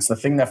program. It's the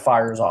thing that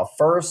fires off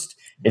first.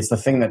 It's the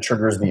thing that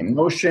triggers the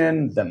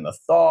emotion, then the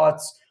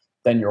thoughts,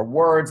 then your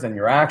words, then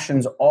your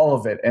actions, all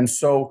of it. And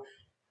so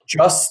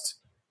just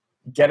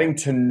getting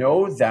to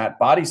know that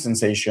body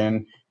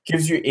sensation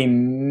gives you a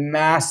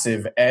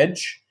massive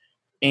edge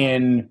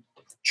in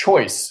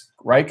choice,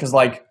 right? Because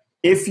like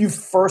if you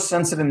first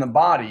sense it in the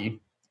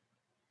body,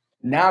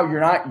 now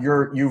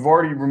you've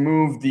already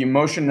removed the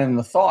emotion and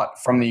the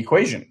thought from the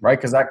equation, right?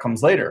 Because that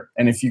comes later.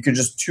 And if you could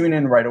just tune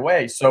in right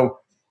away. So,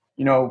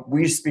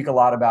 we speak a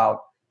lot about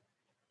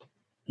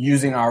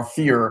using our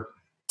fear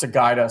to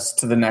guide us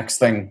to the next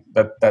thing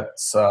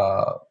that's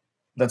our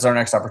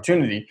next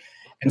opportunity.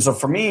 And so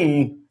for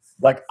me,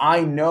 like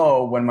I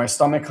know when my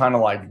stomach kind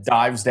of like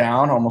dives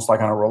down, almost like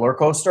on a roller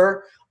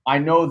coaster, I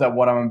know that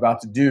what I'm about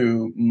to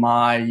do,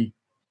 my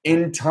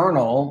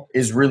internal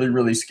is really,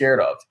 really scared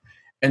of.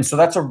 And so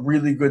that's a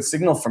really good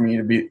signal for me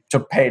to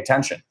pay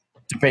attention,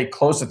 to pay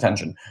close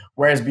attention.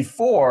 Whereas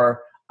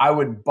before I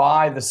would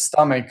buy the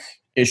stomach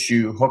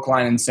issue hook,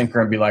 line, and sinker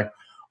and be like,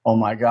 oh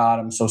my God,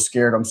 I'm so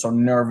scared. I'm so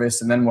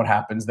nervous. And then what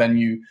happens? Then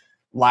you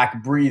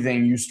lack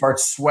breathing, you start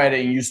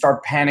sweating, you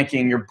start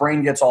panicking, your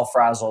brain gets all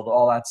frazzled,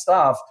 all that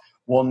stuff.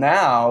 Well,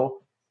 now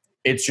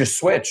it's just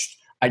switched.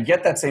 I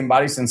get that same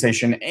body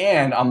sensation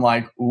and I'm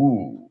like,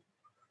 ooh,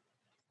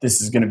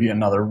 this is going to be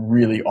another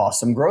really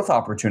awesome growth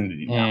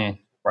opportunity now.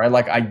 Right?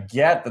 Like, I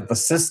get that the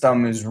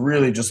system is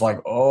really just like,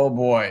 oh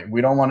boy,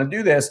 we don't want to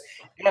do this.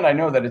 And I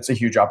know that it's a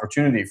huge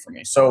opportunity for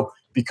me. So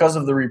because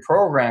of the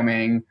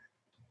reprogramming,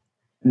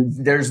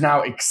 there's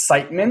now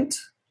excitement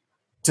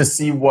to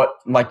see what,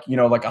 like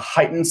a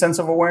heightened sense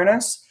of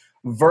awareness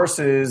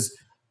versus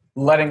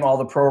letting all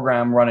the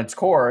program run its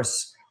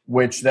course,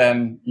 which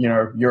then,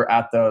 you're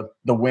at the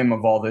whim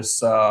of all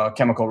this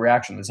chemical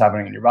reaction that's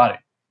happening in your body.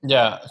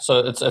 Yeah. So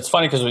it's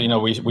funny because,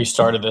 we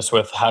started this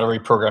with how to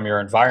reprogram your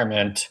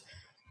environment,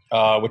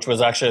 which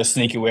was actually a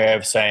sneaky way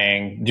of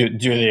saying do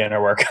the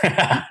inner work.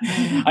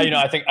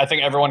 I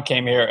think everyone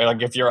came here,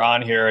 like, if you're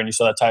on here and you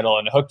saw that title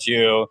and it hooked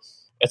you,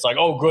 it's like,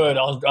 oh, good,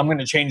 I'm going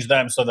to change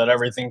them so that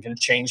everything can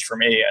change for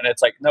me. And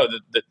it's like, no,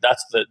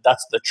 that's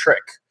the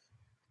trick,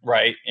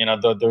 right?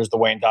 There's the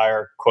Wayne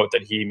Dyer quote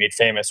that he made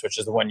famous, which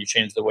is, when you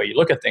change the way you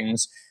look at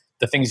things,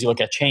 the things you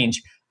look at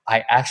change.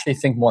 I actually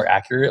think more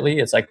accurately,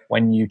 it's like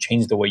when you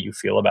change the way you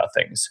feel about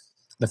things,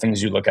 the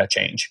things you look at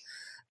change.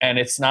 And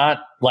it's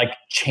not like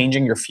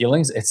changing your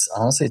feelings. It's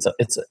honestly,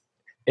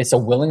 it's a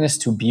willingness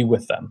to be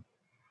with them.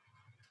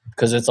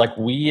 Because it's like,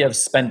 we have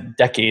spent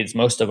decades,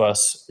 most of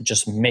us,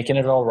 just making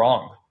it all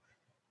wrong.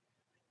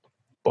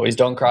 Boys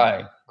don't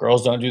cry.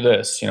 Girls don't do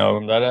this,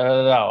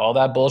 all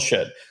that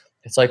bullshit.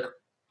 It's like,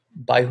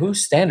 by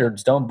whose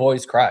standards don't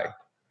boys cry?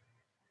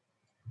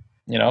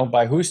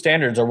 By whose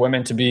standards are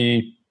women to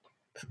be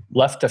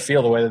left to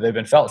feel the way that they've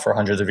been felt for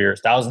hundreds of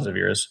years, thousands of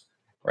years,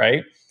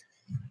 right?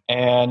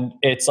 And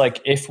it's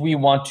like, if we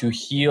want to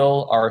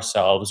heal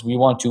ourselves, we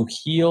want to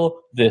heal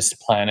this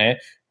planet,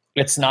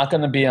 it's not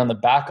going to be on the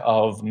back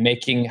of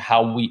making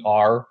how we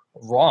are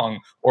wrong,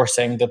 or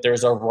saying that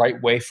there's a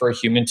right way for a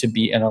human to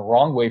be and a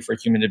wrong way for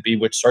a human to be,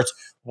 which starts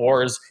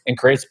wars and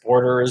creates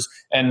borders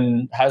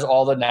and has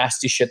all the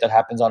nasty shit that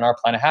happens on our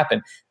planet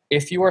happen.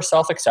 If you are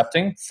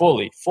self-accepting,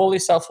 fully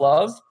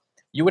self-love,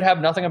 you would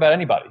have nothing about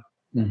anybody.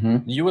 Mm-hmm.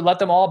 You would let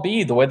them all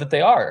be the way that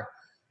they are.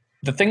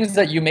 The things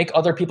that you make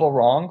other people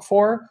wrong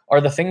for are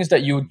the things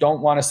that you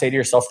don't want to say to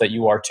yourself that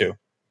you are too.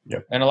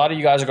 Yep. And a lot of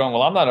you guys are going,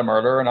 well, I'm not a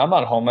murderer and I'm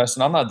not homeless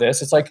and I'm not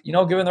this. It's like,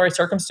 given the right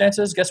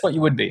circumstances, guess what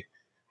you would be?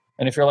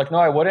 And if you're like, no,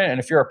 I wouldn't. And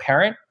if you're a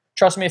parent,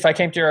 trust me, if I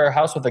came to your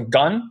house with a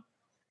gun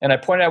and I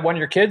pointed at one of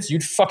your kids,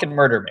 you'd fucking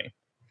murder me.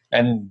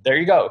 And there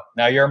you go.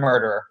 Now you're a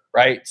murderer,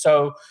 right?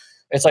 So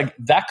it's like,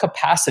 that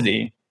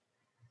capacity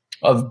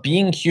of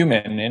being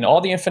human in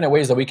all the infinite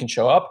ways that we can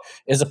show up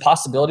is a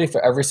possibility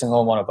for every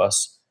single one of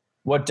us.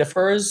 What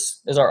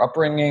differs is our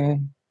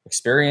upbringing,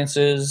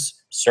 experiences,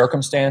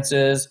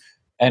 circumstances,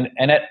 and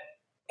at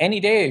any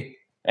day,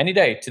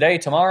 today,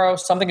 tomorrow,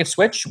 something could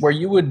switch where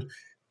you would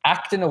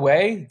act in a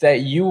way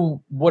that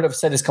you would have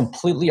said is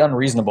completely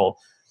unreasonable.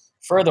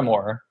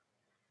 Furthermore,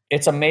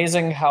 it's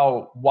amazing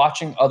how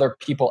watching other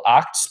people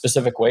act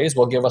specific ways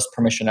will give us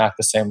permission to act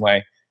the same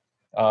way.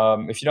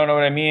 If you don't know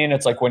what I mean,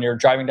 it's like when you're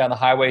driving down the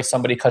highway,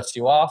 somebody cuts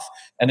you off,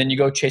 and then you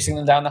go chasing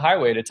them down the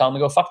highway to tell them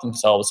to go fuck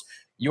themselves.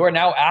 You are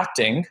now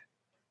acting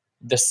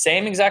the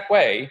same exact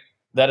way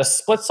that a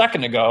split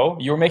second ago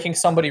you were making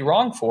somebody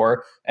wrong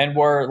for, and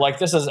were like,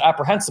 this is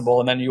apprehensible,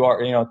 and then you are,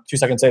 2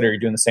 seconds later, you're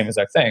doing the same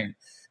exact thing.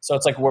 So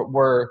it's like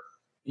we're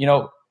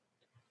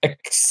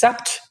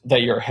accept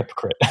that you're a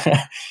hypocrite,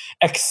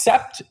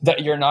 accept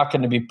that you're not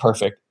going to be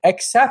perfect,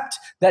 accept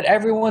that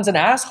everyone's an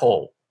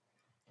asshole.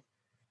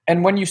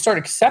 And when you start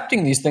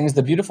accepting these things,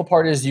 the beautiful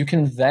part is you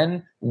can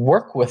then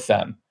work with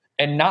them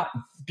and not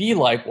be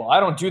like, well, I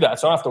don't do that,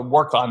 so I don't have to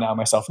work on that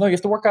myself. No, you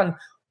have to work on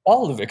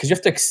all of it because you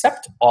have to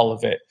accept all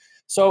of it.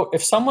 So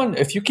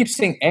if you keep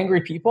seeing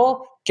angry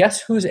people,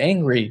 guess who's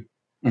angry?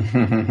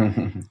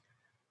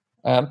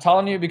 I'm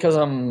telling you because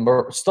I'm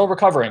still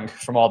recovering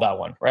from all that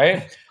one,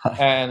 right?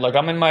 And like,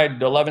 I'm in my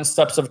 11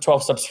 steps of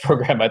 12 steps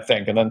program, I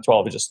think. And then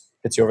 12, it just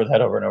hits you over the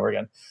head over and over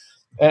again.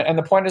 And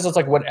the point is, it's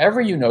like, whatever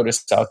you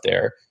notice out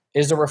there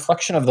is a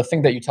reflection of the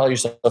thing that you tell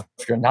yourself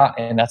you're not.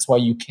 And that's why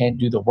you can't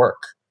do the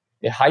work.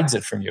 It hides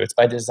it from you. It's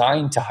by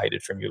design to hide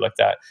it from you like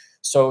that.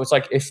 So it's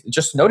like,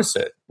 just notice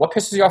it. What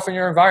pisses you off in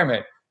your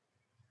environment?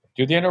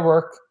 Do the inner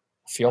work,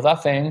 feel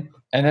that thing,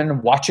 and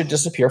then watch it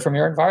disappear from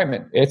your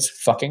environment. It's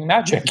fucking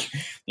magic,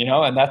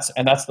 and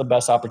that's the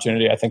best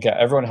opportunity I think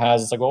everyone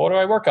has. It's like, well, what do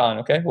I work on?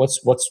 Okay, what's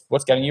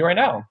getting you right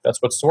now?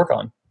 That's what's to work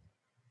on.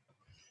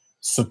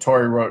 So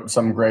Tori wrote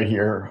something great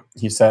here.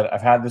 He said,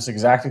 I've had this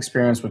exact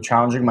experience with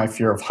challenging my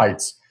fear of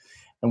heights,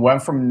 and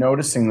went from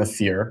noticing the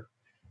fear,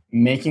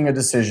 making a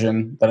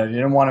decision that I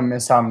didn't want to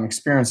miss out on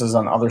experiences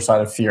on the other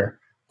side of fear,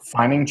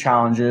 finding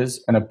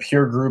challenges and a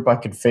peer group I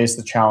could face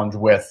the challenge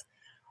with.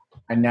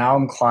 And now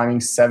I'm climbing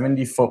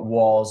 70-foot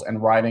walls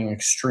and riding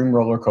extreme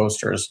roller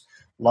coasters,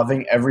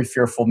 loving every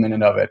fearful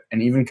minute of it,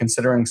 and even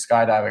considering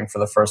skydiving for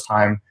the first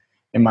time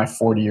in my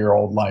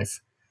 40-year-old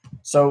life.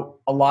 So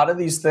a lot of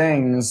these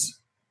things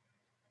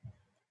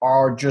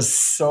are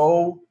just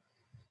so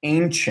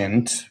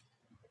ancient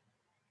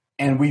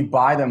and we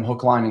buy them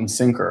hook, line, and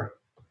sinker.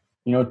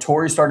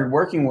 Tori started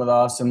working with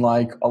us, and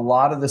like a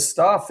lot of the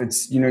stuff,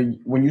 it's,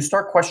 when you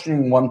start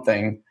questioning one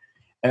thing,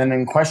 and then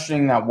in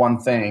questioning that one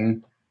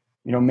thing,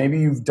 maybe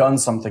you've done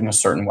something a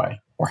certain way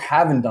or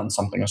haven't done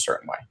something a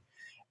certain way.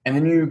 And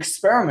then you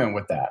experiment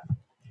with that.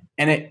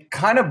 And it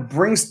kind of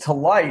brings to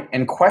light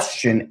and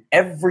question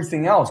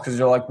everything else, because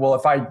you're like, well,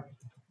 if I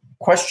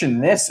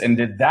question this and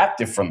did that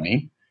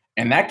differently,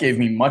 and that gave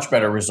me much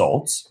better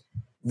results,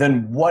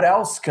 then what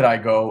else could I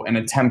go and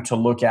attempt to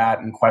look at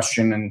and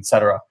question, and et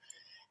cetera?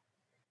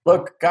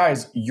 Look,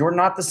 guys, you're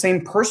not the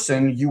same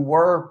person you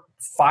were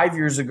 5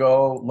 years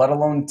ago, let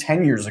alone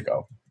 10 years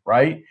ago,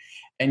 right?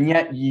 And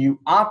yet you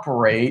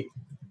operate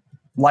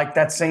like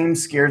that same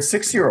scared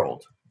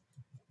 6-year-old.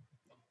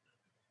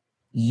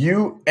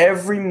 You,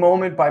 every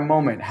moment by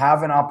moment,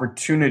 have an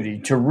opportunity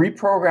to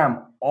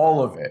reprogram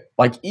all of it.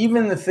 Like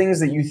even the things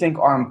that you think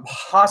are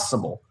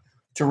impossible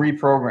to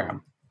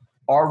reprogram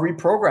are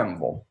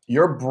reprogrammable.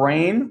 Your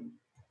brain,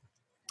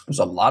 there's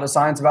a lot of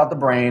science about the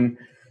brain,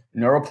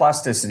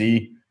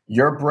 neuroplasticity.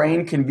 Your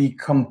brain can be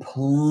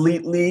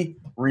completely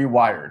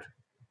rewired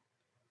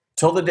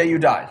till the day you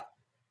die.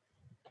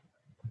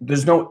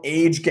 There's no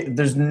age,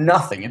 there's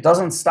nothing. It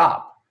doesn't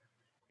stop.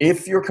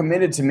 If you're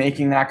committed to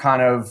making that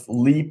kind of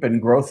leap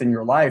and growth in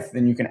your life,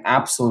 then you can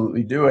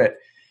absolutely do it.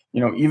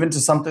 Even to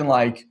something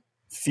like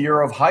fear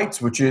of heights,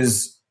 which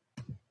is,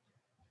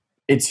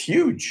 it's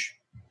huge.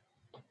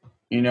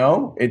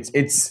 And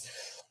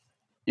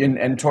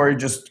Tori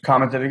just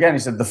commented again. He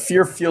said, the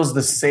fear feels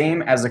the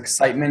same as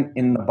excitement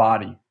in the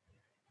body.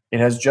 It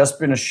has just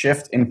been a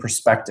shift in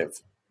perspective,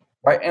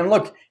 right? And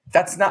look,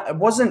 it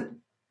wasn't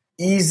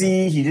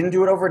easy. He didn't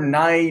do it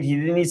overnight. He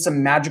didn't eat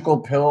some magical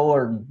pill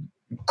or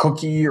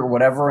cookie or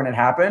whatever and it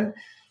happened.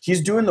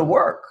 He's doing the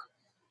work.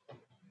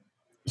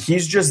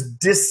 He's just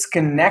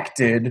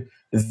disconnected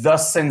the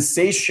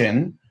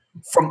sensation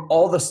from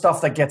all the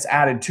stuff that gets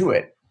added to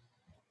it,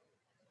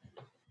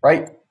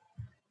 right?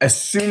 As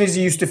soon as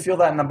he used to feel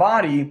that in the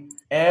body,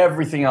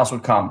 everything else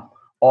would come.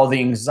 All the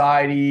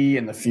anxiety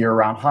and the fear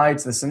around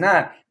heights, this and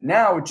that.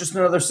 Now it's just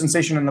another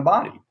sensation in the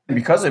body. And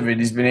because of it,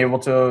 he's been able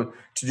to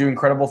do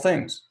incredible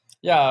things.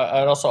 Yeah,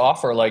 I'd also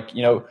offer,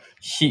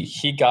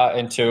 he got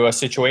into a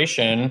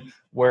situation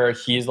where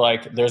he's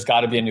like, there's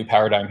got to be a new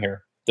paradigm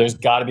here. There's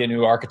got to be a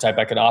new archetype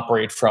I can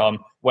operate from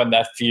when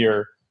that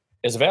fear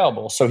is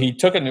available. So he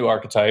took a new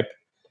archetype.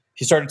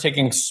 He started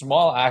taking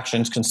small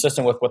actions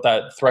consistent with what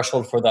that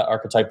threshold for that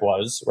archetype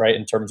was, right,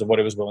 in terms of what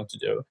he was willing to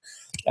do.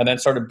 And then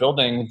started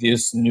building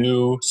these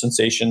new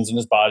sensations in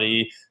his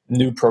body,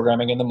 new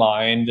programming in the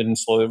mind, and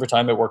slowly over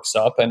time it works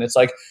up. And it's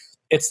like,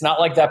 it's not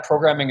like that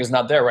programming is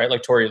not there, right?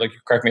 Like Tori,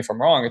 correct me if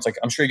I'm wrong. It's like,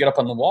 I'm sure you get up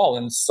on the wall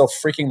and it's still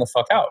freaking the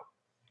fuck out.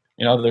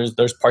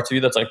 There's parts of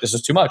you that's like, this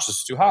is too much, this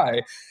is too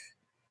high.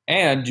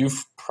 And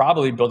you've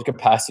probably built the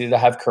capacity to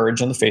have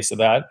courage in the face of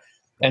that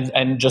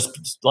and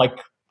just like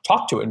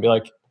talk to it and be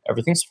like,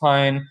 everything's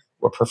fine.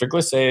 We're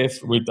perfectly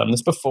safe. We've done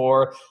this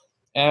before.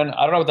 And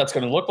I don't know what that's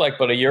going to look like,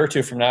 but a year or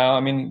two from now,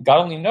 God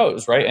only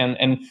knows, right?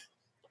 And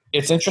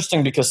it's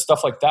interesting because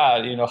stuff like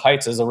that,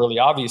 heights is a really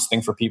obvious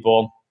thing for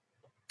people.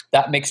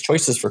 That makes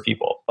choices for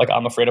people. Like,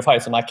 I'm afraid of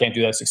heights and I can't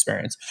do this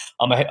experience.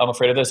 I'm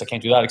afraid of this. I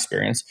can't do that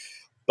experience.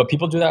 But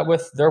people do that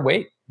with their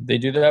weight. They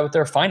do that with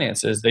their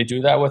finances. They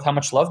do that with how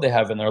much love they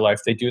have in their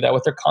life. They do that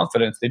with their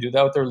confidence. They do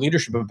that with their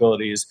leadership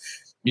abilities.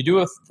 You do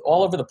it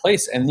all over the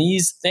place. And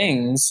these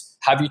things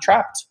have you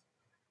trapped.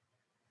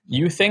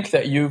 You think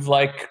that you've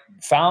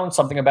found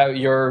something about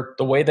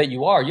the way that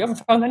you are. You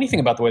haven't found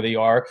anything about the way that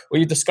you are. What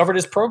you discovered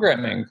is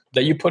programming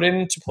that you put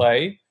into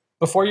play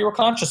before you were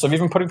conscious of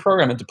even putting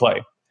program into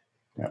play.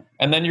 Yeah.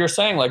 And then you're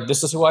saying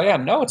this is who I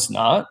am. No, it's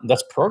not.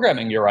 That's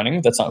programming you're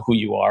running. That's not who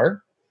you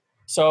are.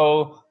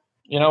 So,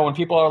 when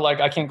people are like,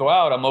 I can't go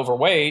out, I'm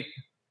overweight,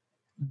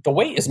 the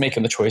weight is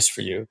making the choice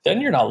for you. Then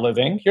you're not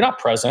living. You're not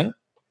present.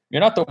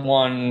 You're not the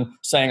one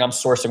saying I'm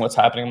sourcing what's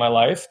happening in my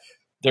life.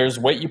 There's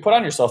weight you put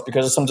on yourself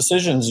because of some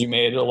decisions you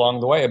made along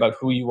the way about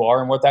who you are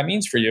and what that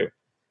means for you.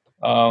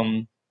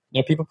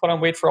 People put on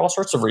weight for all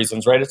sorts of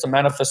reasons, right? It's a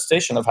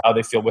manifestation of how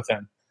they feel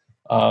within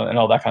and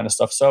all that kind of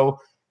stuff. So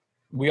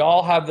we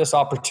all have this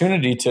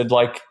opportunity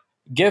to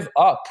give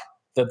up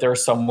that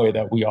there's some way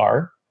that we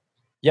are.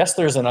 Yes,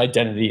 there's an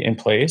identity in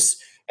place.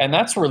 And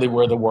that's really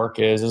where the work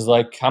is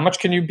how much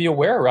can you be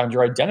aware around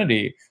your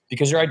identity?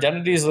 Because your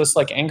identity is this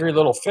angry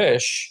little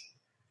fish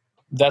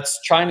that's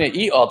trying to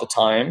eat all the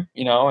time,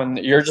 and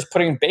you're just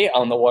putting bait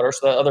on the water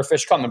so that other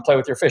fish come and play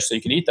with your fish so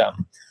you can eat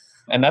them.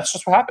 And that's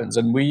just what happens.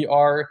 And we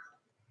are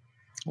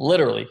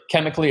literally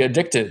chemically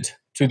addicted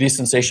to these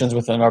sensations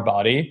within our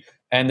body.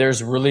 And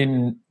there's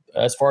really,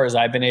 as far as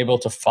I've been able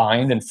to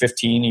find in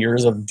 15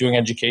 years of doing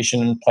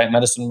education and plant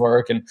medicine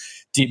work and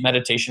deep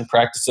meditation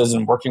practices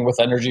and working with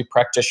energy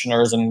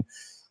practitioners and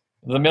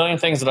the million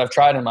things that I've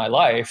tried in my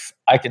life,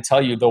 I could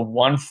tell you the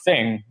one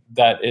thing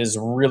that is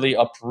really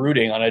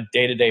uprooting on a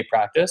day-to-day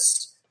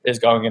practice is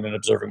going in and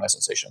observing my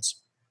sensations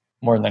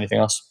more than anything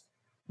else.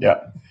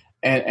 Yeah.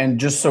 And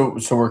just so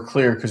we're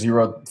clear, because you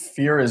wrote,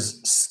 fear is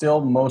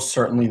still most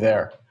certainly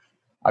there.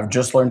 I've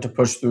just learned to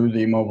push through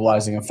the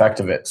immobilizing effect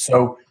of it.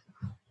 So,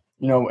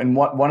 and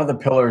one of the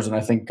pillars, and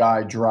I think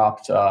Guy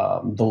dropped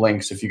the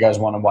links if you guys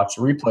want to watch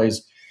the replays.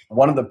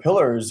 One of the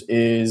pillars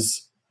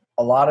is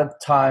a lot of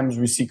times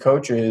we see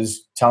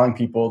coaches telling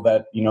people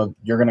that,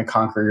 you're going to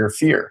conquer your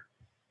fear.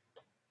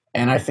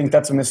 And I think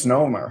that's a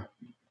misnomer.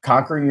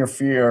 Conquering your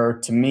fear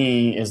to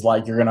me is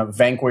like you're going to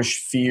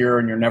vanquish fear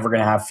and you're never going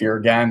to have fear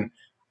again.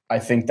 I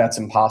think that's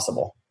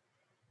impossible.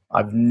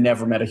 I've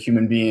never met a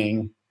human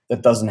being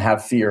that doesn't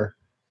have fear.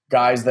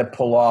 Guys that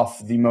pull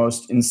off the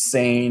most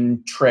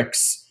insane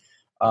tricks,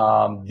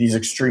 these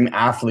extreme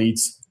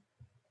athletes,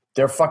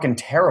 they're fucking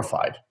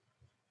terrified.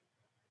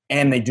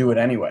 And they do it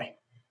anyway.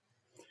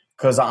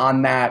 Because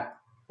on that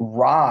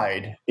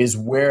ride is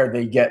where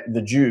they get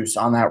the juice.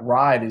 On that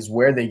ride is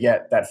where they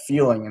get that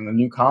feeling and the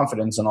new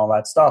confidence and all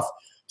that stuff.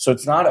 So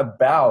it's not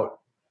about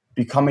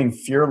becoming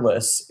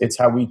fearless. It's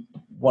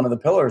one of the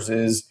pillars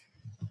is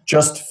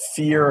just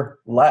fear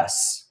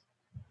less,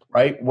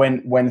 right?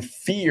 When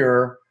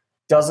fear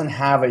doesn't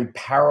have a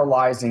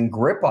paralyzing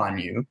grip on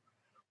you,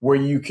 where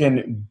you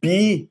can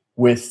be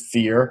with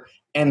fear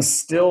and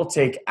still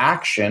take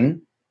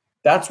action,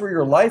 that's where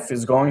your life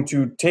is going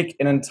to take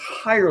an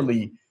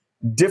entirely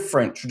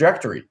different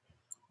trajectory.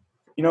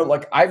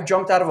 Like I've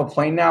jumped out of a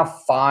plane now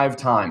 5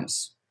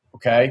 times.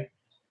 Okay.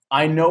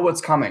 I know what's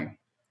coming.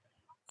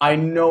 I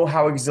know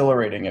how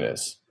exhilarating it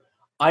is.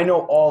 I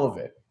know all of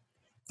it.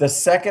 The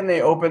second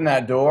they open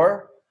that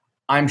door,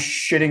 I'm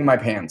shitting my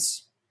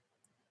pants.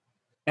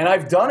 And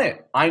I've done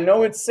it. I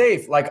know it's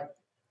safe. Like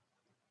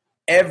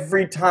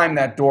every time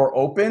that door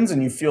opens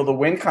and you feel the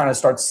wind kind of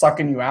start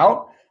sucking you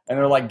out and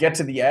they're like, get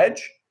to the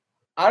edge.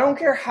 I don't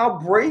care how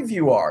brave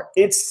you are.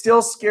 It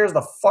still scares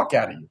the fuck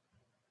out of you.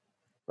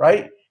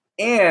 Right.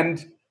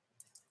 And,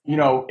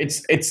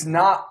 it's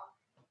not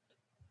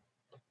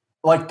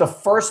like the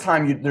first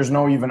time there's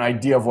no even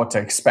idea of what to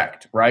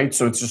expect. Right.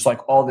 So it's just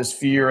like all this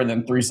fear. And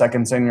then 3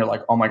 seconds in, you're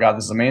like, oh my God,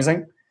 this is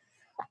amazing.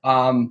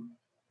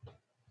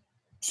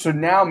 So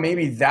now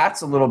maybe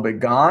that's a little bit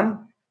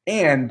gone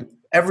and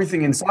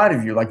everything inside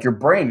of you, like your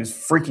brain is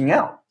freaking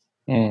out.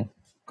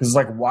 Because it's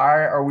like,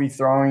 why are we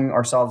throwing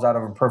ourselves out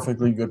of a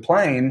perfectly good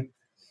plane?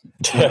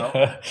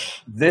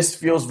 This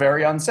feels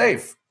very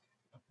unsafe.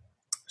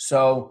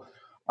 So,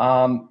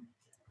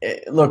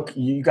 look,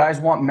 you guys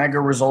want mega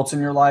results in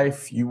your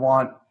life. You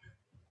want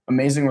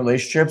amazing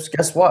relationships.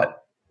 Guess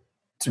what?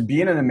 To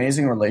be in an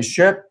amazing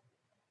relationship,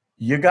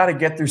 you got to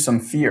get through some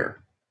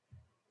fear,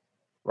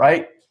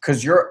 right?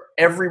 Because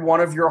every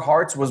one of your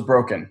hearts was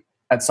broken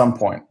at some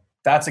point.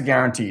 That's a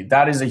guarantee.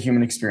 That is a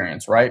human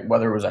experience, right?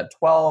 Whether it was at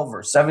 12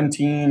 or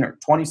 17 or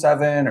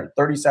 27 or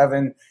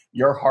 37,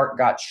 your heart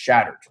got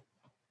shattered.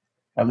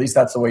 At least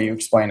that's the way you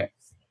explain it,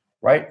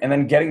 right? And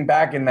then getting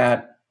back in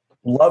that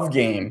love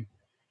game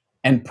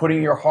and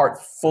putting your heart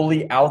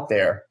fully out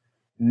there,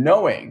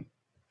 knowing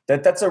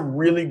that that's a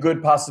really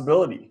good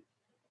possibility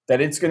that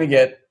it's going to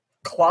get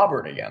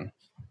clobbered again,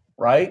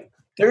 right?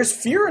 There's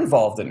fear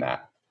involved in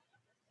that.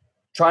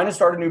 Trying to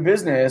start a new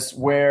business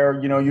where,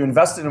 you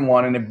invested in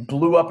one and it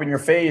blew up in your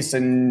face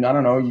and I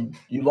don't know,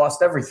 you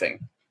lost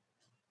everything.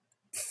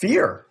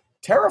 Fear,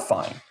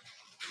 terrifying.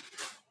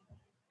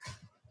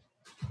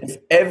 If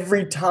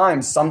every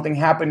time something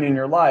happened in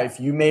your life,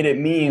 you made it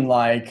mean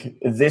like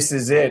this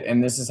is it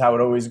and this is how it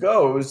always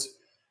goes,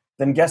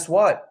 then guess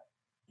what?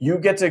 You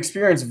get to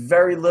experience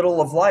very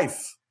little of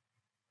life.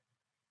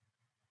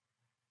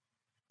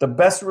 The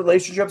best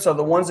relationships are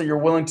the ones that you're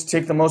willing to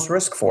take the most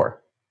risk for.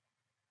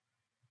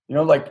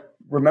 Like,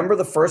 remember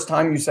the first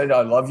time you said,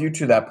 I love you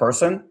to that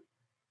person? And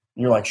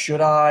you're like, should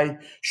I?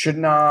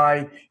 Shouldn't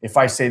I? If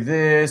I say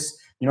this,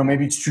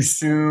 maybe it's too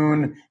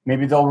soon.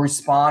 Maybe they'll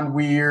respond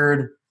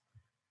weird.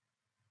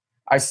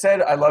 I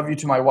said, I love you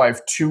to my wife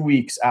 2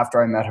 weeks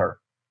after I met her.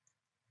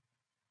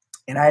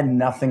 And I had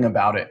nothing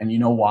about it. And you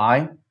know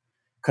why?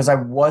 Because I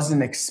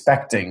wasn't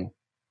expecting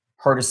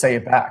her to say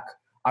it back.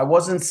 I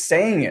wasn't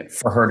saying it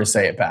for her to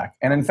say it back.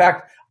 And in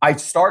fact, I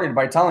started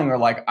by telling her,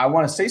 like, I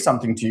want to say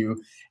something to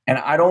you. And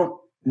I don't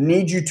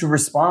need you to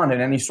respond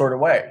in any sort of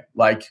way.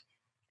 Like,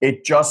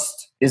 it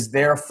just is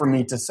there for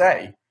me to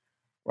say,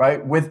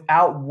 right?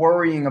 Without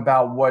worrying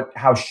about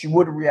how she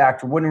would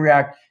react or wouldn't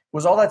react.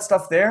 Was all that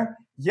stuff there?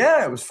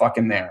 Yeah, it was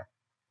fucking there.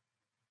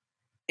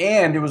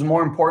 And it was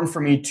more important for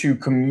me to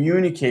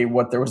communicate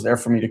what there was there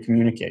for me to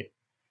communicate.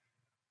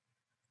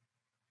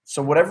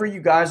 So whatever you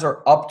guys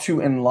are up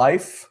to in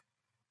life,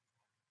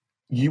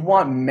 you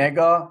want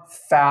mega,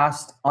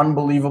 fast,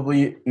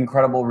 unbelievably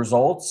incredible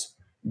results,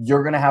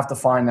 you're going to have to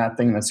find that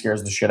thing that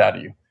scares the shit out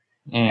of you.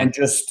 And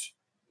just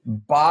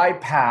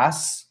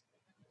bypass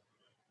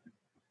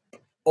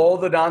all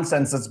the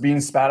nonsense that's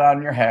being spat out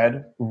in your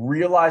head,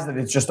 realize that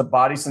it's just a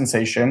body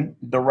sensation.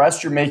 The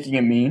rest you're making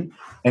it mean,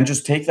 and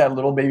just take that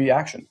little baby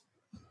action.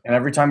 And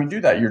every time you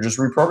do that, you're just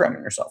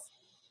reprogramming yourself.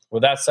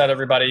 With that said,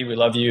 everybody, we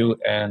love you,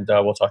 and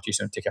we'll talk to you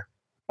soon. Take care.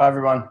 Bye,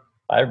 everyone.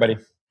 Bye, everybody.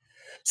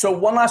 So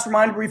one last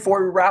reminder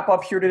before we wrap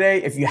up here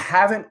today, if you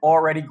haven't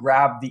already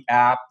grabbed the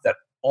app that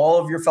all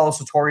of your fellow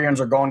Satorians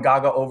are going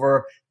gaga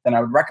over, then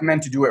I would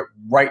recommend to do it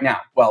right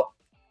now. Well,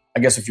 I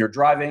guess if you're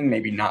driving,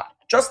 maybe not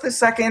just this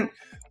second,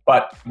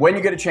 but when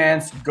you get a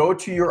chance, go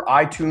to your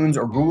iTunes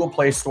or Google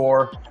Play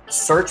Store,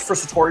 search for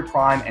Satori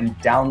Prime and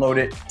download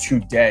it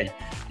today.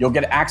 You'll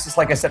get access,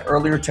 like I said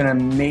earlier, to an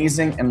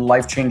amazing and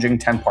life-changing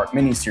 10-part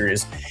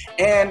miniseries.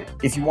 And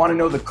if you want to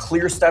know the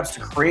clear steps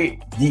to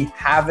create the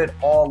Have It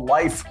All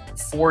life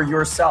for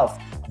yourself,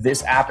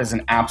 this app is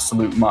an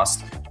absolute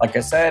must. Like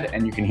I said,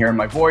 and you can hear in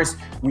my voice,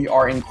 we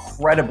are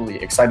incredibly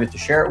excited to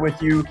share it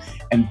with you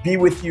and be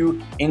with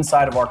you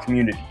inside of our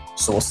community.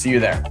 So we'll see you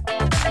there.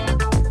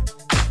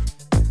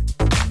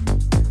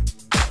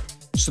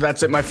 So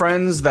that's it, my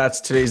friends. That's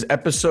today's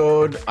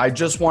episode. I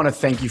just want to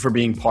thank you for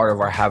being part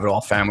of our Have It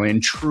All family,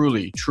 and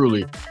truly,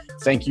 truly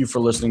thank you for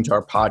listening to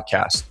our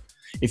podcast.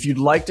 If you'd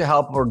like to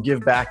help or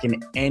give back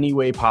in any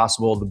way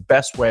possible, the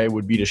best way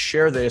would be to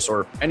share this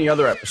or any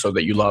other episode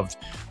that you loved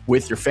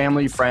with your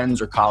family,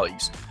 friends, or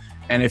colleagues.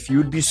 And if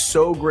you'd be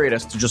so great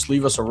as to just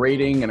leave us a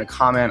rating and a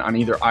comment on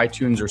either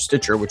iTunes or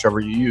Stitcher, whichever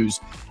you use,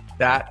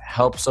 that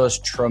helps us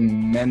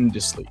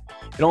tremendously.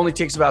 It only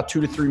takes about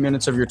 2 to 3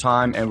 minutes of your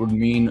time and would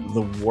mean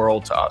the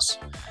world to us.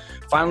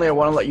 Finally, I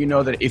want to let you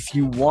know that if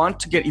you want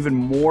to get even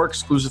more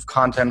exclusive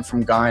content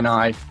from Guy and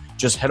I,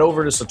 just head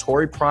over to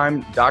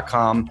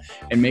satoriprime.com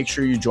and make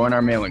sure you join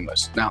our mailing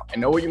list. Now, I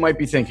know what you might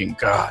be thinking,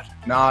 God,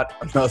 not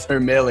another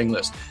mailing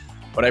list,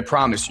 but I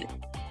promise you,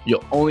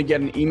 you'll only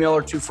get an email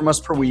or two from us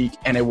per week,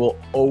 and it will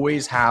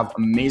always have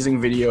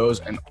amazing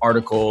videos and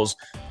articles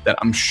that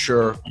I'm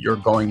sure you're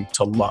going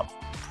to love.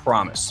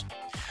 Promise.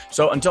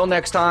 So until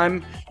next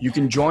time, you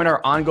can join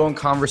our ongoing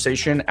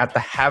conversation at the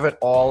Have It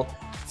All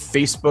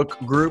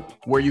Facebook group,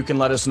 where you can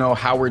let us know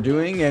how we're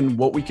doing and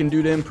what we can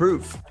do to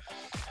improve.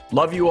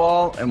 Love you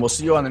all, and we'll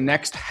see you on the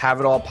next Have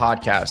It All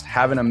podcast.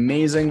 Have an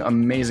amazing,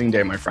 amazing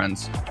day, my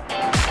friends.